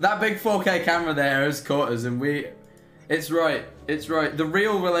 That big 4K camera there has caught us, and it's right. The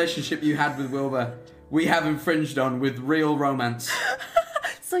real relationship you had with Wilbur, we have infringed on with real romance.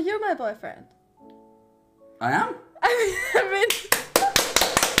 So you're my boyfriend. I am? I mean...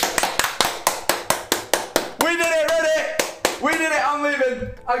 We did it, Reddit! We did it, I'm leaving.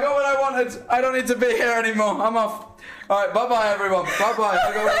 I got what I wanted. I don't need to be here anymore. I'm off. Alright, bye-bye, everyone. Bye-bye.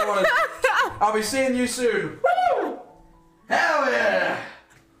 I got what I wanted. I'll be seeing you soon. Woo! Hell yeah!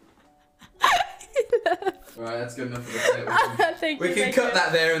 Right, that's good enough for the We can cut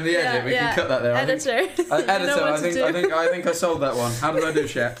that there in the edit. We can cut that there. Editor. Editor, I think I sold that one. How did I do,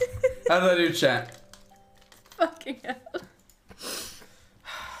 chat? How did I do, chat? Fucking hell.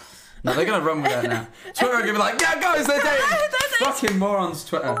 No, they're gonna run with that now. Twitter are gonna be like, yeah, guys, they're dating. Fucking morons,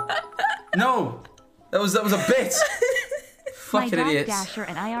 Twitter. No, that was a bit. Fucking My dog idiots. Dasher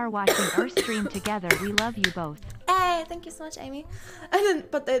and I are watching our stream together. We love you both. Hey, thank you so much, Amy. And then,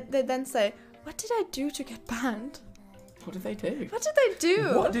 but they then say, what did I do to get banned? What did they do? What did they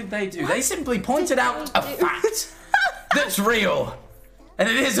do? What did they do? They simply pointed out a fact that's real, and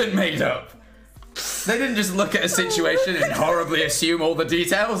it isn't made up. They didn't just look at a situation and horribly assume all the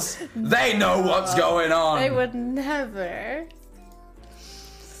details. They know what's going on. They would never.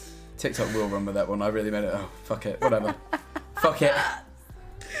 TikTok will run with that one. I really made it. Oh, fuck it. Whatever. Fuck it.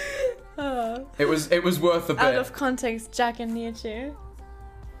 Oh. It was worth a bit. Out of context, Jack and Nihachu.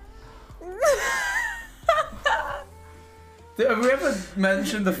 Have we ever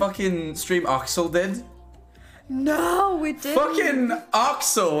mentioned the fucking stream Axel did? No, we didn't. Fucking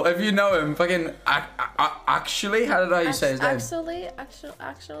Axel, if you know him. Fucking actually, how did I say his name?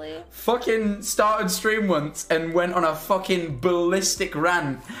 Actually. Fucking started stream once and went on a fucking ballistic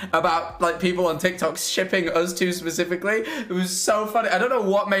rant about like people on TikTok shipping us two specifically. It was so funny. I don't know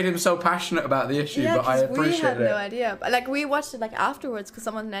what made him so passionate about the issue, but I appreciate it. We had no idea. Like we watched it like afterwards because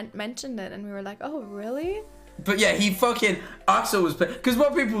someone mentioned it and we were like, oh really? But yeah, he fucking Axel was because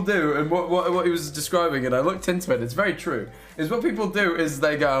what people do and what he was describing, and I looked into it. It's very true. Is what people do is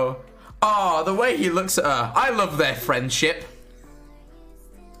they go, "Oh, the way he looks at her, I love their friendship."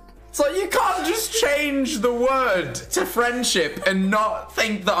 It's like you can't just change the word to friendship and not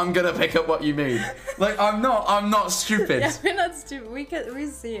think that I'm gonna pick up what you mean. Like I'm not stupid. Yeah, we're not stupid. We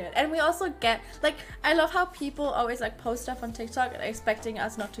see it, and we also get like I love how people always like post stuff on TikTok expecting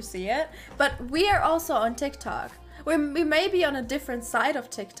us not to see it, but we are also on TikTok. We may be on a different side of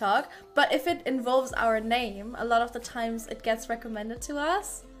TikTok, but if it involves our name, a lot of the times it gets recommended to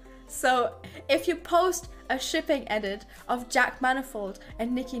us. So if you post a shipping edit of Jack Manifold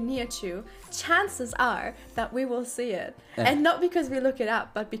and Nihachu, chances are that we will see it. Yeah. And not because we look it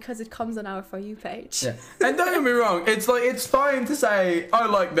up, but because it comes on our For You page. Yeah. And don't get me wrong, it's like it's fine to say I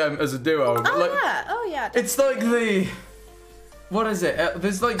like them as a duo. Oh yeah. Definitely. It's like the what is it?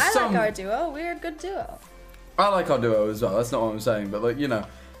 There's like I like our duo. We're a good duo. I like our duo as well. That's not what I'm saying, but like you know,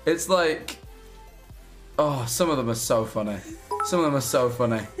 it's like some of them are so funny. Some of them are so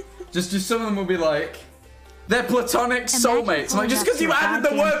funny. Just some of them will be like, They're platonic soulmates. Like, just because you added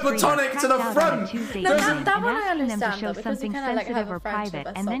the word platonic to the front. No, that one I asking them to understand, show though, because you something kind of like have sensitive a or friendship private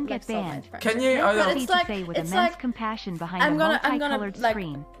as and then like get banned. soulmate friendship. Can you? But I it's like- to say with it's immense like- compassion behind I'm a gonna, multicolored like,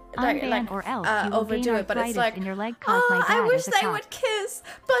 screen. like, Unban or else you will overdo gain it, but it's arthritis like, in your leg caused my oh, dad I wish as a they cop. would kiss,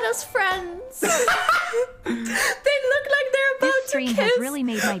 but as friends. They look like they're about This to stream kiss. has really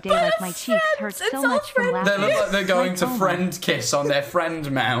made my day, but like as my cheeks hurt friends. so It's all much from friendly. They laughing. look like they're going Like to Homer. friend kiss on their friend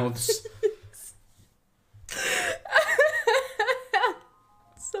mouths.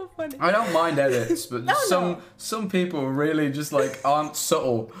 So funny. I don't mind edits, but some people really just like aren't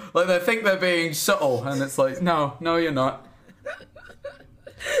subtle. Like they think they're being subtle, and it's like, no, you're not.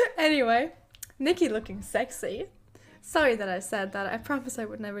 Anyway, Nikki looking sexy. Sorry that I said that. I promise I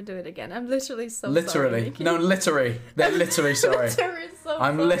would never do it again. I'm literally so sorry, Literally, Nikki. no, literally, they're literally sorry. Literally so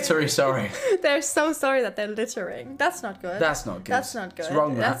I'm sorry. literally sorry. They're so sorry that they're littering. That's not good. That's not good. That's not good. It's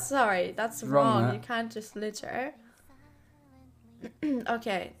wrong. That's sorry. That's Wrong, wrong. that. You can't just litter.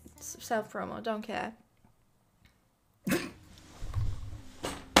 Okay, self promo. Don't care.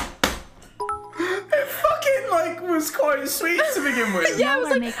 It fucking like was quite sweet to begin with. Yeah, I Y'all was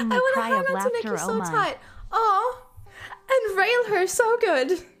are like, making me I want to cry hang of on to laughter, Nikki oh so my. tight. Oh, and rail her so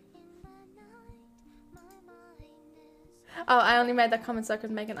good. Oh, I only made that comment so I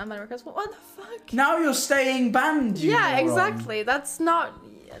could make an unban request. What the fuck? Now you're staying banned. You Yeah, moron. exactly. That's not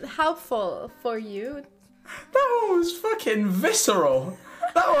helpful for you. That one was fucking visceral.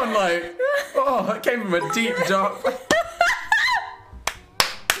 That one, like, oh, it came from a deep dark.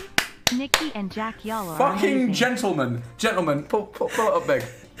 Nikki and Jack, y'all are Fucking amazing. gentlemen, pull it up big.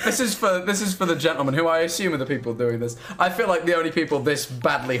 This is for the gentlemen, who I assume are the people doing this. I feel like the only people this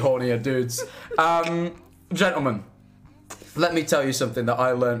badly horny are dudes. Gentlemen, let me tell you something that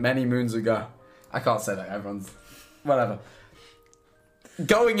I learned many moons ago. I can't say that, everyone's... Whatever.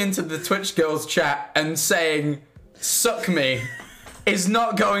 Going into the Twitch girls chat and saying, suck me, is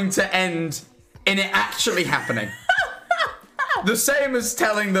not going to end in it actually happening. The same as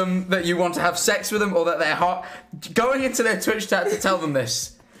telling them that you want to have sex with them or that they're hot. Going into their Twitch chat to tell them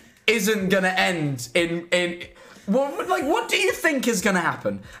this isn't gonna end in what do you think is gonna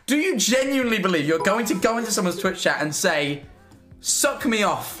happen? Do you genuinely believe you're going to go into someone's Twitch chat and say, suck me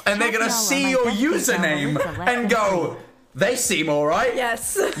off, and they're gonna see your username and go, they seem alright?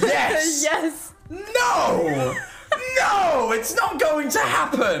 Yes. Yes. Yes. No! No! It's not going to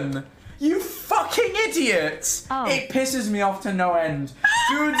happen! You fucking idiots! Oh. It pisses me off to no end.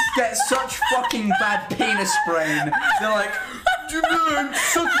 Dudes get such fucking bad penis brain. They're like,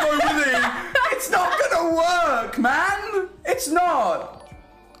 suck my willy. It's not gonna work, man! It's not!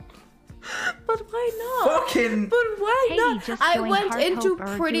 But why not? Fucking... But why Hey, not? just I joined went Heart into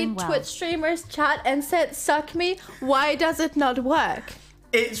Hope, pretty doing well. Twitch streamers chat and said, suck me. Why does it not work?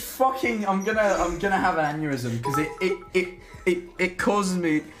 It's fucking... I'm gonna have an aneurysm, because it causes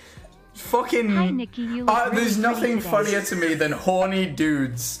me... Fucking... Hi, Nikki, you look really there's pretty nothing today. funnier to me than horny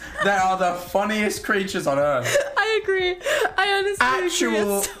dudes. They are the funniest creatures on earth. I agree. I honestly agree.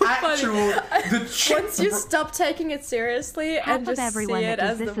 It's so funny. Once you stop taking it seriously Half and of just everyone see it that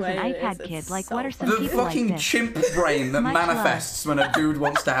does as the this is way an it iPad is, kid. it's Like, so what are some The people like fucking this? chimp brain that Much love. manifests when a dude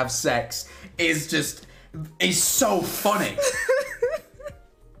wants to have sex is so funny.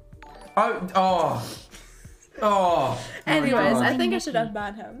 Oh. Anyways, God. I think I should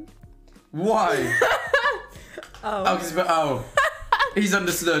unban him. Why? Oh. He's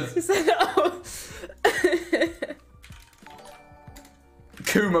understood. He said, oh.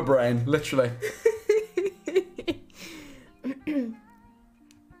 Kuma brain, literally.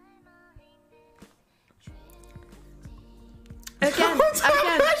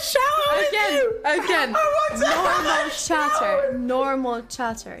 Again. Normal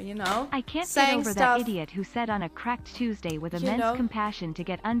chatter, you know? I can't Saying get over stuff- that idiot who said on a cracked Tuesday with You immense know? compassion to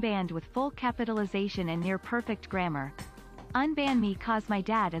get unbanned with full capitalization and near perfect grammar. Unban me cause my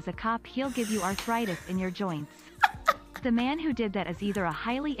dad is a cop, he'll give you arthritis in your joints. The man who did that is either a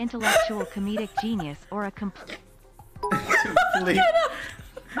highly intellectual comedic genius or a complete...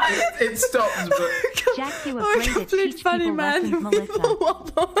 It stops, but Jack, you Or a afraid to complete teach funny people man. lessons,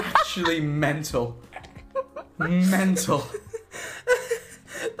 Melissa. actually mental. Mental.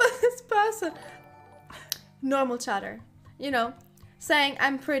 But this person, normal chatter, you know, saying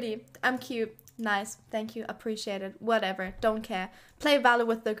I'm pretty, I'm cute, nice, thank you, appreciate it, whatever, don't care. Play Valor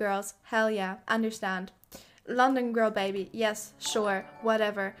with the girls, hell yeah, understand. London girl baby, yes, sure,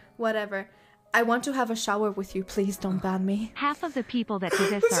 whatever. I want to have a shower with you, please don't ban me. Half of the people that do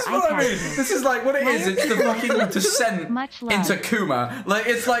this This is are what I iPad mean. kids. This is like what it is. It's the fucking descent Much love. into Kuma. Like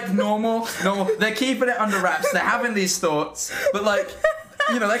it's like normal. They're keeping it under wraps. They're having these thoughts, but like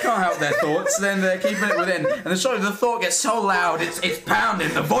you know, they can't help their thoughts, then they're keeping it within. And the thought gets so loud, it's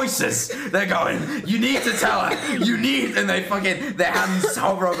pounding the voices. They're going, you need to tell her, you need, and they fucking, their hands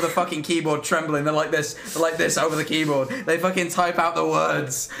hover over the fucking keyboard trembling. They're like this over the keyboard. They fucking type out the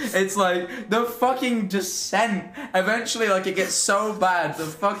words. It's like, the fucking descent. Eventually, like, it gets so bad,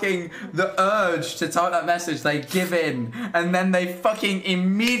 the urge to type that message, they give in. And then they fucking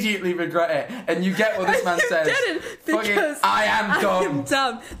immediately regret it. And you get what this man says. Because I am dumb. I am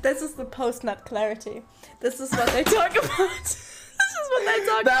dumb. This is the post-nut clarity. This is what they talk about. This is what they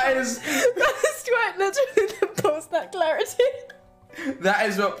talk about. That is quite literally the post-nut clarity. That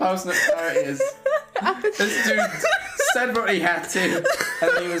is what post-nut clarity is. This dude said what he had to,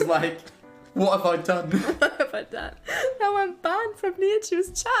 and he was like, what have I done? What have I done? Now I'm banned from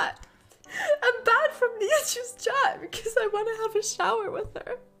Nihachu's chat. I'm banned from Nihachu's chat because I want to have a shower with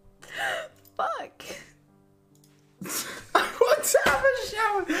her. Fuck. I want to have a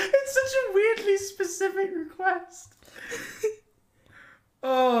shower. It's such a weirdly specific request.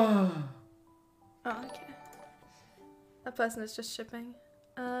 Oh, okay. That person is just shipping.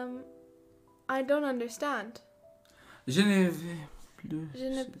 I don't understand. Je ne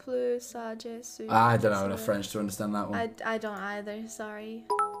plus sage su. I don't know enough French to understand that one. I don't either, sorry.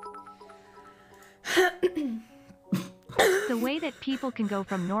 The way that people can go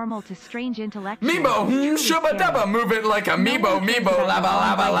from normal to strange intellectual. Meebo, shubba dubba, move it like a meebo, laba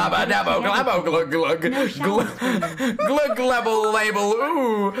laba laba dabbo, glabbo, glug glug, glug glabble label,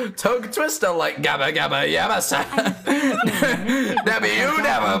 ooh, tug twister like gabba gabba yabba sa. Dabby oo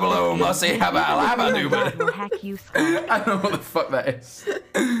dabba blow, mussy habba labba dooba. Will hack you skull. I don't know what the fuck that is.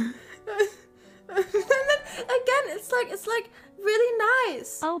 And then, again, it's like really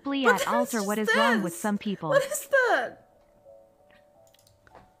nice. Oh, Bleat What alter, is what is this? wrong with some people? What is that?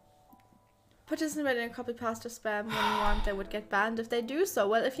 Participate in copy pasta spam when you want, they would get banned if they do so.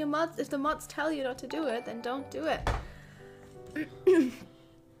 Well, if the mods tell you not to do it, then don't do it.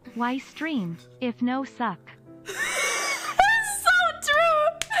 Why stream if no suck? So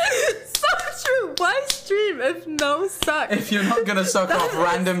true! So true! Why stream if no suck? If you're not gonna suck off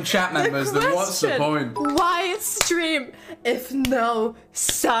random chat members, then what's the point? Why stream if no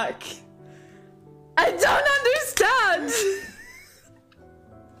suck? I don't understand!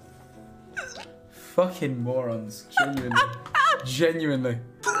 Fucking morons. Genuinely. Genuinely.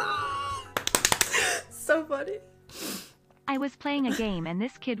 So funny. I was playing a game and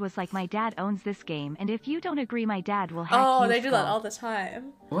this kid was like, my dad owns this game, and if you don't agree, my dad will hack you. Oh, they do that skull." all the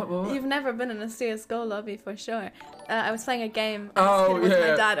time. What? You've never been in a CSGO lobby for sure. I was playing a game. And Oh, this kid was,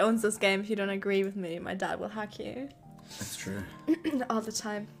 yeah. My dad owns this game. If you don't agree with me, my dad will hack you. That's true. All the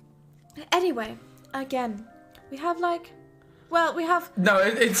time. Anyway, again, we have like... Well, we have... No,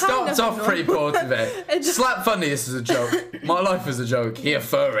 it starts off pretty positive. It just- Slap funny, this is a joke. My life is a joke. Here,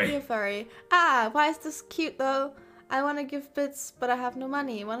 furry. You're furry. Ah, why is this cute though? I want to give bits, but I have no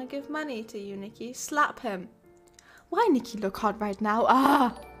money. Want to give money to you, Nikki. Slap him. Why Nikki look hot right now?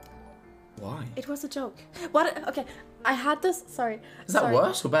 Ah! Why? It was a joke. What? Okay, I had this... Sorry. Is that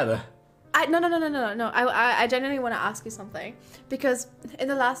worse or better? No. I genuinely want to ask you something, because in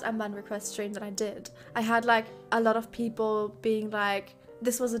the last unban request stream that I did, I had like a lot of people being like,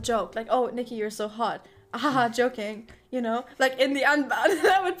 this was a joke, like, oh Nikki, you're so hot, haha, joking, you know, like in the unban. And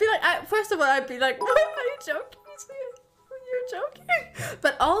I would be like, first of all, I'd be like, are you joking? You're joking.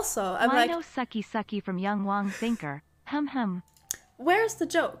 But also, I'm Why like, no sucky sucky from Young Wong Thinker? Hum hum. where's the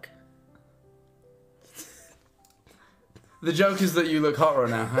joke? The joke is that you look hotter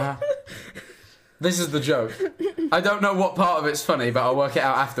now, huh? This is the joke. I don't know what part of it's funny, but I'll work it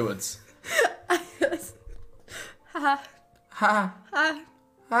out afterwards. Ha Ha. ha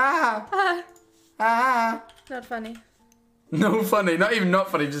Ha. ha. Ha. Not funny. No funny. Not even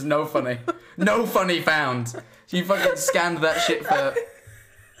not funny, just no funny. No funny found. You fucking scanned that shit for...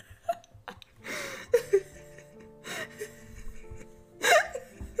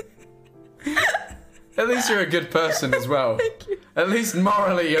 At least you're a good person as well. Thank you. At least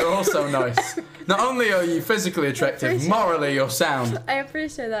morally you're also nice. Not only are you physically attractive, morally you're sound. I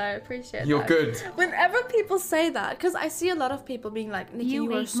appreciate that. I appreciate You're that. good. Whenever people say that, because I see a lot of people being like, Nikki, You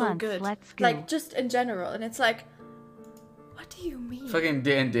you are 8 so months, good. let's go. Like, just in general. And it's like, what do you mean? Fucking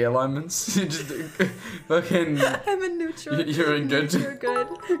D&D alignments. You just fucking... I'm a neutral. You're in good. You're good.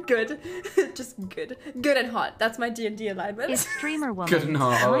 Good. Just good. Good and hot. That's my D&D alignment. It's streamer woman. Good and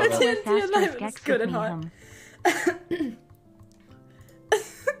hot, I like that. D&D alignment is good and hot.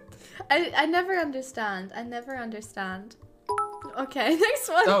 I never understand. Okay, next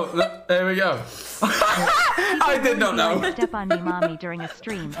one. Oh, look, there we go. I did not know. Step on me, mommy, during a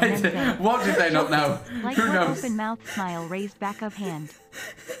stream, and then say, What did they not know? like Who what knows? open mouth smile raised back of hand.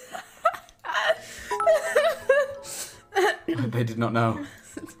 They did not know.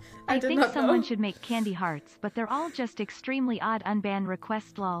 I did think not someone know. should make candy hearts, but they're all just extremely odd unban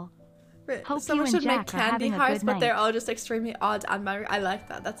request lol. Hope Someone you and should make Jack are candy having a hearts, good but night. they're all just extremely odd and I like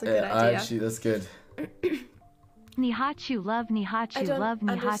that. That's a good Yeah, idea. actually, that's good. Nihachu love, I Nihachu don't love,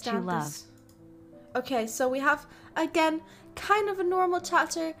 Nihachu understand love. this. Okay, so we have again kind of a normal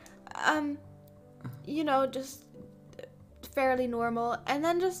chatter, you know, just fairly normal, and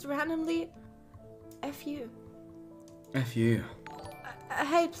then just randomly, F you. F you.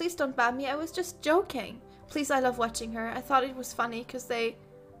 Hey, please don't ban me. I was just joking. Please, I love watching her. I thought it was funny because they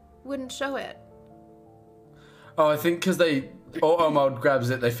wouldn't show it. Oh, I think because they auto mode grabs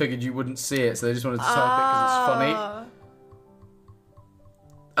it, they figured you wouldn't see it, so they just wanted to type it because it's funny.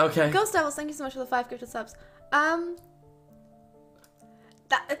 Okay. Ghost Devils, thank you so much for the 5 gifted subs.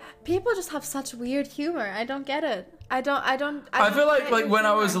 That people just have such weird humor. I don't get it. I feel like when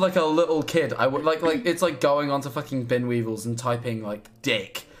I was like a little kid, I would like it's like going onto fucking bin weevils and typing like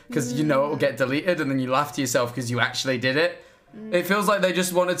dick because you know it will get deleted and then you laugh to yourself because you actually did it. It feels like they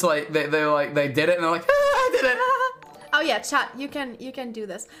just wanted to like they did it and they're like I did it. Oh yeah, chat. You can do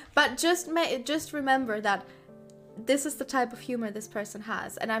this, but just remember that this is the type of humor this person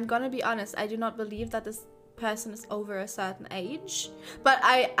has, and I'm gonna be honest. I do not believe that this person is over a certain age, but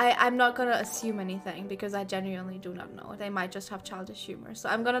I'm not gonna assume anything because I genuinely do not know. They might just have childish humor, so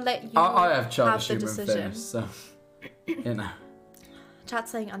I'm gonna let you I have childish the humor in decision. fairness, so you know. Chat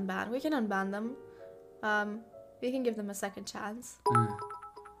saying unban. We can unban them. We can give them a second chance.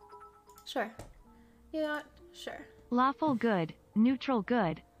 Sure. You know what? Sure. Lawful good, neutral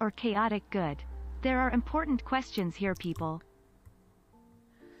good, or chaotic good? There are important questions here, people.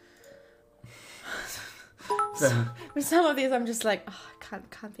 With some of these, I'm just like, oh,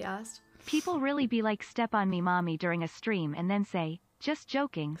 can't be asked. People really be like step on me, mommy, during a stream and then say, just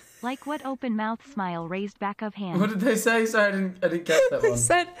joking. Like what open mouth smile raised back of hand. What did they say? Sorry, I didn't get that one.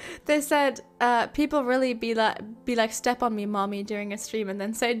 They said people really be like step on me, mommy, during a stream and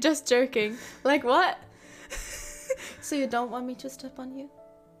then say just joking. Like what? So you don't want me to step on you?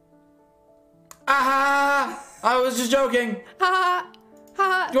 Ah! I was just joking. Ha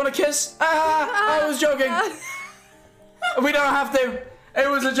ha! Do you want a kiss? Ah! I was joking. We don't have to. It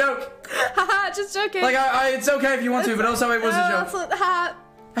was a joke. Haha, just joking. Like it's okay if you want to, but also it was a joke. Ha!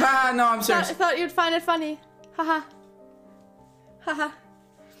 Ah, no, I'm serious. I thought you'd find it funny. Haha. Haha.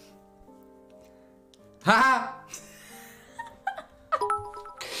 Ha!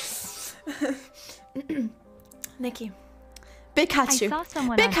 Nikki. Pikachu. I saw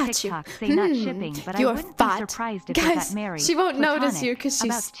someone Pikachu. on TikTok say not shipping, but I You're wouldn't fat. be surprised if Guys, they got married. she won't notice Platonic, you because she's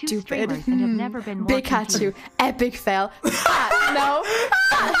about 2 stupid. streamers and have never been more Pikachu. confused. Epic fail. No.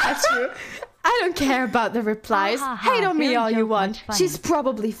 Pikachu. I don't care about the replies. Ha, ha, ha. Hate on me Very all you joke, want. much funny. She's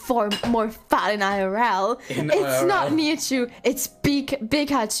probably more fat in IRL. It's not IRL. Nihachu. It's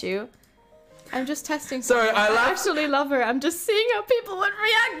Pikachu. I'm just testing. Sorry, something. I laughed. actually love her. I'm just seeing how people would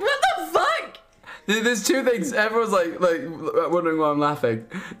react. What the fuck? There's 2 things. Everyone's like wondering why I'm laughing.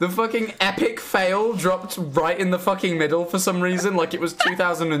 The fucking epic fail dropped right in the fucking middle for some reason, like it was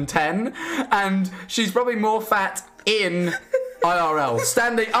 2010, and she's probably more fat in IRL.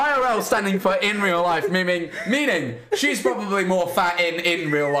 IRL standing for in real life, meaning she's probably more fat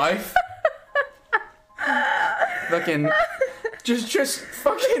in real life. Fucking just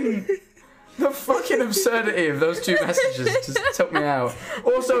fucking. The fucking absurdity of those 2 messages just took me out.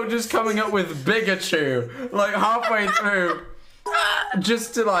 Also, just coming up with Bigachu, like halfway through,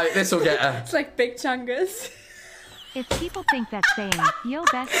 just to like, this'll get her. It's like Big Chungus. If people think that saying, yo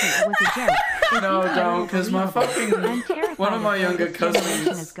bestie, was a joke, if No, you are don't, because my unbelievable. fucking I'm terrified one of my of where younger this generation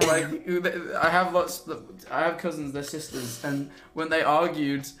cousins, is going. like I have cousins, they're sisters, and when they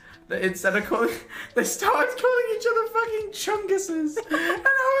argued, instead of they started calling each other fucking chunguses, and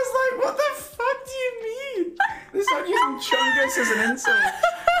I was like, what the fuck do you mean? They started using chungus as an insult.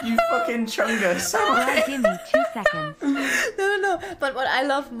 You fucking chungus. Well, give me 2 seconds. No. But what I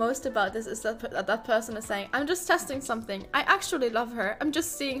love most about this is that person is saying, I'm just testing something. I actually love her. I'm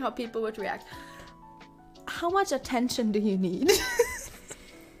just seeing how people would react. How much attention do you need?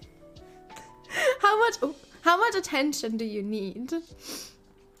 How much attention do you need?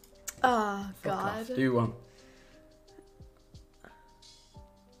 Oh, God. Do one.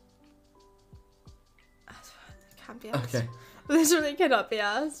 Can't be asked. Okay. Literally cannot be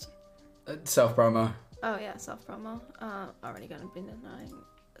asked. Self promo. Oh yeah, self-promo. Already gonna be denying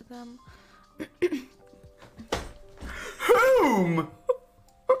them. Whom?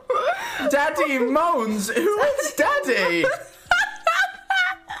 Daddy moans. Who is Daddy?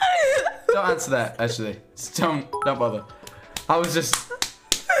 Don't answer that, actually. Just don't bother. I was just...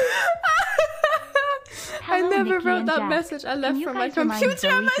 I never Nikki wrote and that Jack. message. I left Can from you my guys remind computer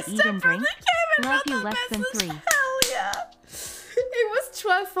and my Zoe to eat and stepbrother drink? came and Love wrote you that less than message. 3. Hell yeah. It was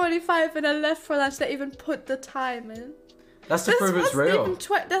 12:45 and I left for lunch. They even put the time in. That's to prove it's real.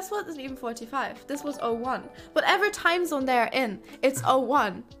 This wasn't even 45. This was 01. Whatever time zone they're in, it's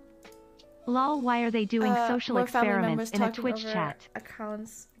 01. Lol, why are they doing social More family experiments members in a talking Twitch over chat?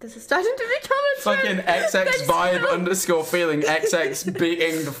 Accounts. This is starting to become a trend. Fucking XX vibe underscore feeling XX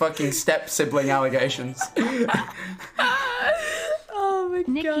beating the fucking step sibling allegations. Oh my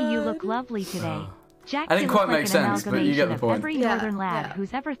Nikki, god. you look lovely today. Jack, I didn't you look quite make like sense, an but you get the amalgamation of point. every Yeah, northern lad yeah.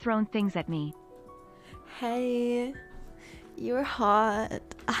 who's ever thrown things at me. Hey, you're hot.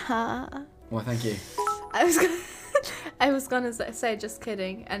 Well, thank you. I was gonna say just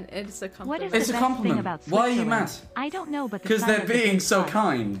kidding, and it's a What compliment. is It's the a best compliment. thing about Why are you Switzerland? mad? I don't know, but the Because sight they're of the being big so fun.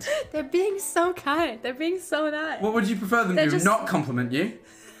 kind. They're being so kind. They're being so nice. What would you prefer them They're do? just- Not compliment you?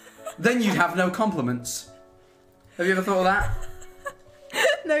 Then you'd have no compliments. Have you ever thought of that?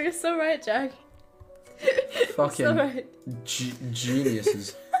 No, you're so right, Jack. Fucking So right.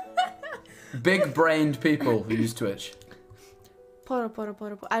 geniuses. Big-brained people who use Twitch.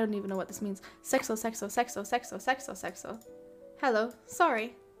 Poro. I don't even know what this means. Sexo. Hello.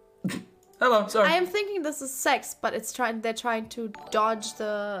 Sorry. Hello, sorry. I am thinking this is sex, but they're trying to dodge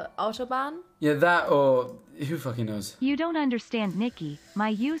the autobahn. Yeah, that or... Who fucking knows? You don't understand, Nikki.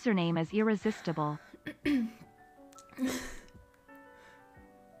 My username is irresistible.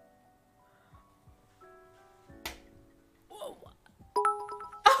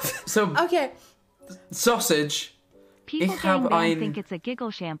 So, Okay. sausage... People Ich hab gangbang ein- think it's a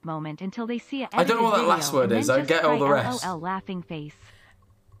giggle shamp moment until they see a I don't know what that last word is. I get all the rest. LOL laughing face.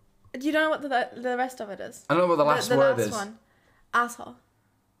 Do you know what the rest of it is? I don't know what the last the word last is. one. Asshole.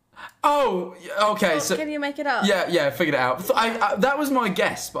 Oh, okay, so... Can you make it up? Yeah, figured it out. That was my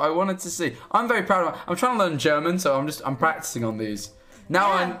guess, but I wanted to see. I'm very proud of it. I'm trying to learn German, so I'm practicing on these. Now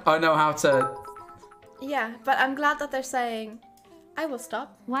Yeah. I know how to... Yeah, but I'm glad that they're saying, I will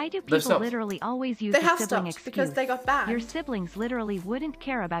stop. Why do They've people stopped. literally always use They the have sibling stopped excuse? because they got banned. Your siblings literally wouldn't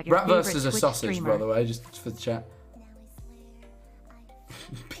care about your Rat favorite versus a Twitch sausage, streamer. by the way, just for the chat.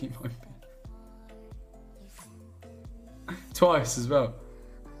 Beat my pin. Twice as well.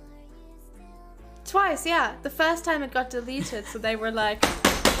 Twice, yeah. The first time it got deleted, so they were like,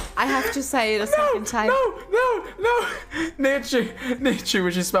 I have to say it a second time. No. Nihachu,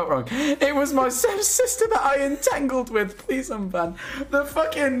 which is spelled wrong. It was my sister that I entangled with. Please unban. The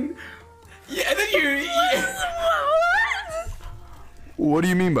fucking... Yeah, then you... What? What do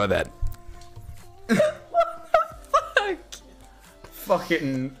you mean by that? What the fuck?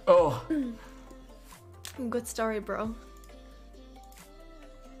 Fucking... Oh. Good story, bro.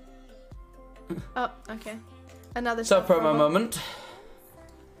 Oh, okay. Another So, promo self-promo. moment.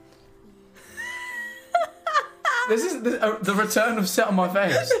 This is the return of Set on My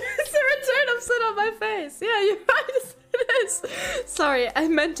Face. It's the return of Sit on My Face. Yeah, you're right. It is. Sorry, I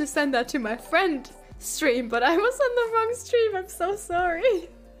meant to send that to my friend stream, but I was on the wrong stream. I'm so sorry.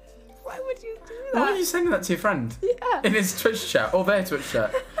 Why would you do that? Why are you sending that to your friend? Yeah. In his Twitch chat, or their Twitch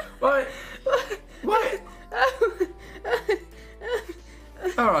chat? Why? What?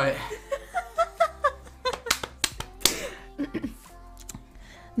 Alright.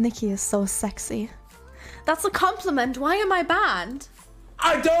 Nikki is so sexy. That's a compliment. Why am I banned?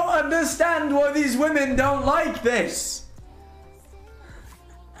 I don't understand why these women don't like this.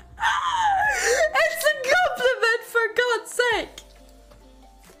 It's a compliment, for God's sake.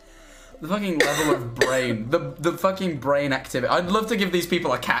 The fucking level of brain, the fucking brain activity. I'd love to give these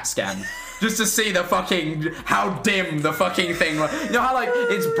people a CAT scan. Just to see the fucking, how dim the fucking thing was. You know how like,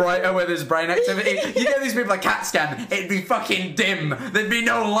 it's brighter where there's brain activity? You give these people a CAT scan, it'd be fucking dim. There'd be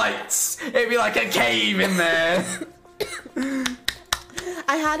no lights. It'd be like a cave in there.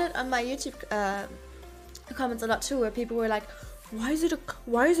 I had it on my YouTube comments a lot too, where people were like, why is it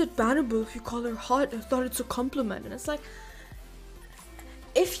bannable if you call her hot? I thought it's a compliment. And it's like,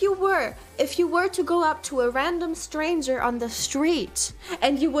 if you were to go up to a random stranger on the street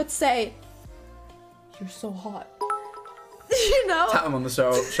and you would say, you're so hot. You know? Tap them on the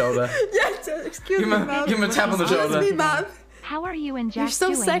shoulder. Yeah, excuse Give me, him ma'am. a tap on the shoulder. Excuse me, ma'am. How are you and Jack You're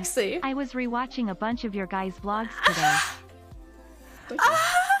so doing? sexy. I was rewatching a bunch of your guys' vlogs today.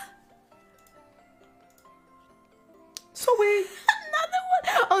 Sorry. Another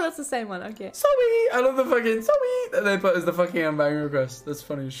one. Oh, that's the same one. Okay. Sorry. I love the fucking sorry that they put as the fucking unbang request. That's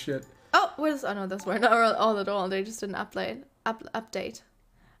funny as shit. Oh, where's, oh no, those were not all at all. They just didn't update.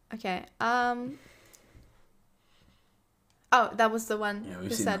 Okay. Oh, that was the one who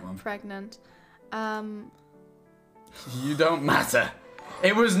said pregnant. You don't matter.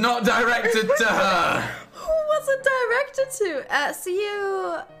 It was not directed to her. Who was it directed to? See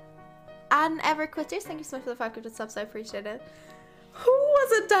you, Anne Everquitters. Thank you so much for the 500 subs. I appreciate it. Who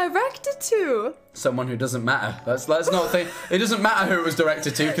was it directed to? Someone who doesn't matter. Let's not think. It doesn't matter who it was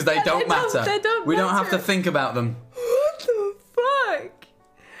directed to because they don't matter. We don't have to think about them. What the fuck?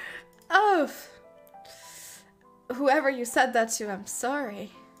 Oh. Whoever you said that to, I'm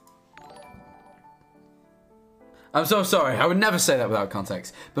sorry. I'm so sorry. I would never say that without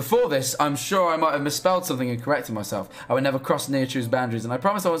context. Before this, I'm sure I might have misspelled something and corrected myself. I would never cross Nihachu's boundaries, and I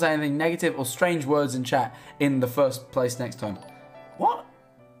promise I won't say anything negative or strange words in chat in the first place next time. What?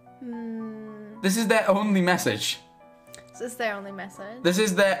 This is their only message. This is their only message? This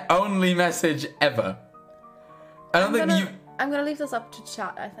is their only message ever. I'm gonna leave this up to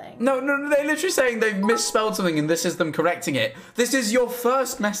chat, I think. No, they're literally saying they've misspelled something and this is them correcting it. This is your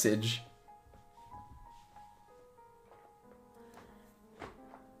first message.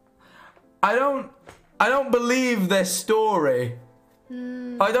 I don't believe their story.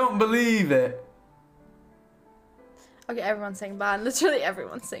 I don't believe it. Okay, everyone's saying ban. Literally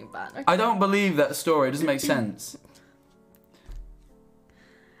everyone's saying ban. Okay. I don't believe that story. It doesn't make sense.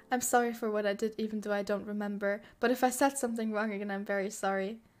 I'm sorry for what I did, even though I don't remember. But if I said something wrong again, I'm very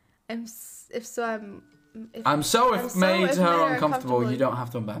sorry. If made her uncomfortable, you don't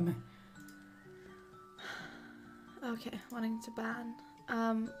have to unban me. Okay, wanting to ban.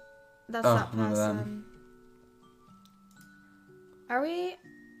 That's Oh, that person. Are we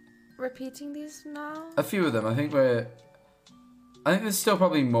repeating these now? A few of them. I think there's still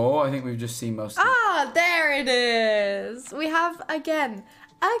probably more. I think we've just seen most of them. Ah, there it is. We have again.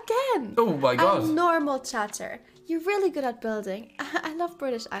 Oh my god. Normal chatter. You're really good at building. I love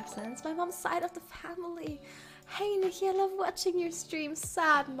British accents. My mom's side of the family. Hey Nikki, I love watching your streams.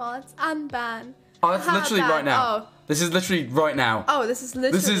 Sad mods. Unban. Oh, that's literally right now. Oh. This is literally right now. Oh, this is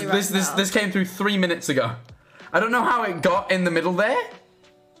literally right now. This came through 3 minutes ago. I don't know how it got in the middle there.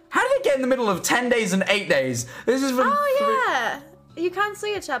 How did it get in the middle of 10 days and 8 days? This is from yeah. You can't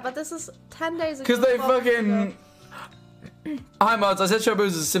see it, chat, but this is 10 days ago. Because they fucking... Hi mods, I said Showbooze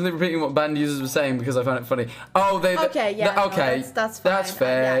is simply repeating what band users were saying because I found it funny. Oh, okay, yeah. Okay, that's fine. That's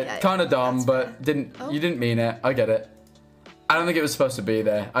fair. Kind of dumb, but you didn't mean it. I get it. I don't think it was supposed to be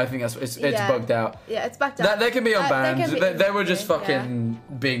there. I think it's bugged out. Yeah, it's bugged out. They can be unbanned. They were just fucking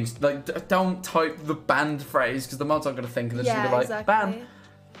being like, don't type the banned phrase because the mods aren't gonna think and they're just gonna be like exactly. ban.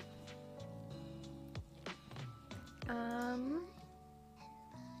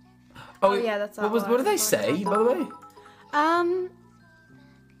 Oh yeah, that's all. What did they say, by the way?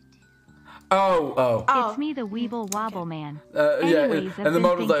 It's me, the Weeble Wobble Man. Anyways, and the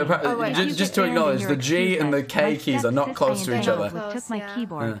mod was like, just to acknowledge, the G and the K keys are not close to each other. Took my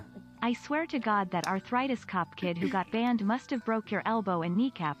keyboard. I swear to God that arthritis cop kid who got banned must have broke your elbow and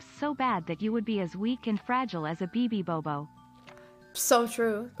kneecaps so bad that you would be as weak and fragile as a BB Bobo. So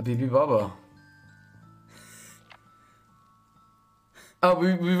true. A BB Bobo. Oh,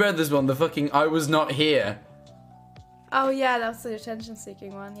 we read this one, the fucking I was not here. Oh yeah, that was the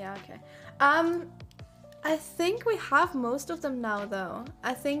attention-seeking one. Yeah, okay. I think we have most of them now, though.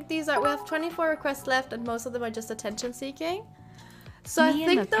 I think we have 24 requests left, and most of them are just attention-seeking. So I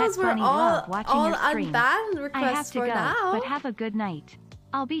think those were all unbanned requests for now. But have a good night.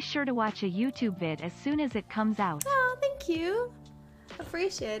 I'll be sure to watch a YouTube vid as soon as it comes out. Oh, thank you.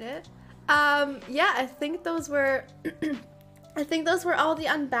 Appreciate it. Yeah, I think those were. I think those were all the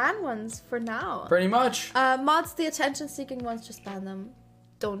unbanned ones for now. Pretty much. Mods, the attention-seeking ones, just ban them.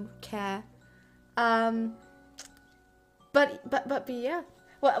 Don't care. But yeah.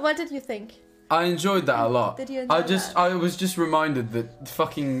 What did you think? I enjoyed that a lot. Did you enjoy that? I was just reminded that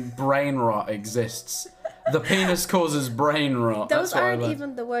fucking brain rot exists. The penis causes brain rot. Those aren't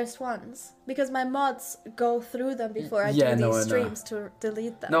even the worst ones. Because my mods go through them before I do these streams to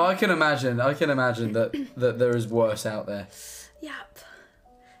delete them. No, I can imagine that there is worse out there.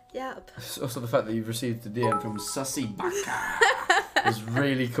 Yep. Also, the fact that you've received a DM from Sussy Baka has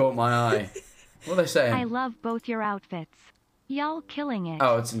really caught my eye. What are they saying? I love both your outfits. Y'all killing it.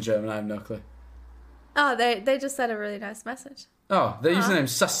 Oh, it's in German. I have no clue. Oh, they just said a really nice message. Oh, their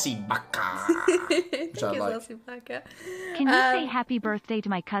username's Sussy Baka. Thank you, Sussy Baka. Can you say happy birthday to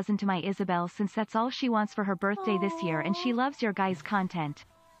my cousin, to my Isabel, since that's all she wants for her birthday this year and she loves your guys' content.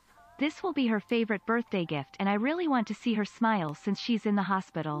 This will be her favorite birthday gift, and I really want to see her smile since she's in the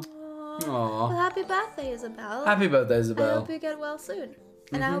hospital. Aww. Well, happy birthday, Isabel. Happy birthday, Isabel. I hope you get well soon.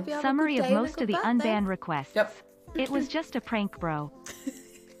 And I hope you have Summary a good of day and a most good of the birthday. unbanned requests. Yep. It was just a prank, bro.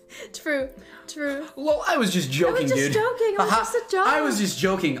 True, true. Well, I was just joking, just dude. joking, it was just a joke. I was just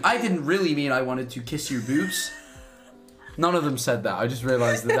joking. I didn't really mean I wanted to kiss your boobs. None of them said that. I just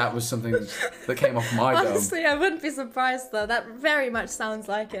realised that that was something that came off my dome. Honestly, I wouldn't be surprised though. That very much sounds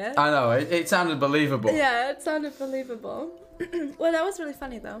like it. I know, it sounded believable. Yeah, it sounded believable. Well, that was really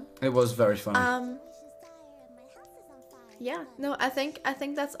funny though. It was very funny. Yeah, no, I think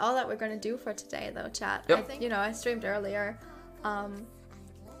that's all that we're gonna do for today though, chat. Yep. I think, you know, I streamed earlier.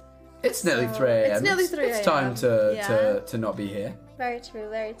 It's nearly 3 a.m. It's nearly 3 It's time a.m. to not be here. Very true,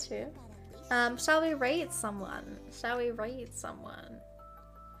 very true. Shall we rate someone? Shall we rate someone?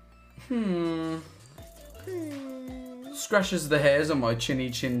 Scratches the hairs on my chinny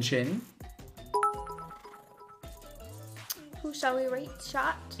chin chin. Who shall we rate,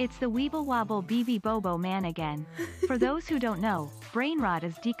 chat? It's the Weeble Wobble BB Bobo man again. For those who don't know, brain rot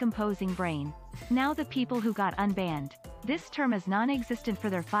is decomposing brain. Now the people who got unbanned. This term is non-existent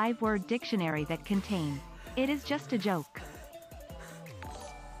for their 5-word dictionary that contain. It is just a joke.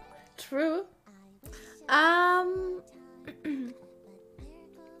 True.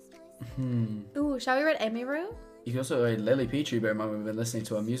 Ooh, shall we rate Emiru? You can also rate Lily Petrie, bear in mind we've been listening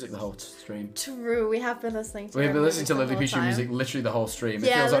to her music the whole stream. True, we have been listening to We've been listening music to the Lily whole Petrie time. music literally the whole stream. It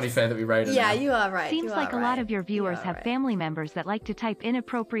Yeah, feels only let's- fair that we rated Yeah, her. you are right. Seems you like are a lot right. of your viewers You are have right. family members that like to type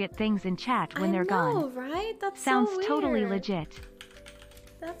inappropriate things in chat when I they're know, gone. right? That's Sounds so weird. totally legit.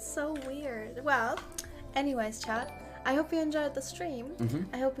 That's so weird. Well, anyways, chat. I hope you enjoyed the stream.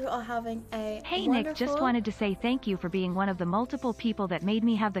 I hope you're all having a Hey wonderful... Nick, just wanted to say thank you for being one of the multiple people that made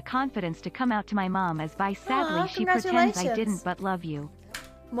me have the confidence to come out to my mom, as by sadly Aw, she pretends I congratulations. didn't but love you.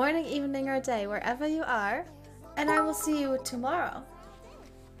 morning, evening, or day, wherever you are. And I will see you tomorrow.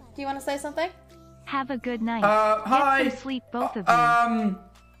 Do you want to say something? Have a good night. Hi. Get some sleep, both of you. I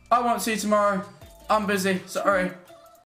won't see you tomorrow. I'm busy. Sorry.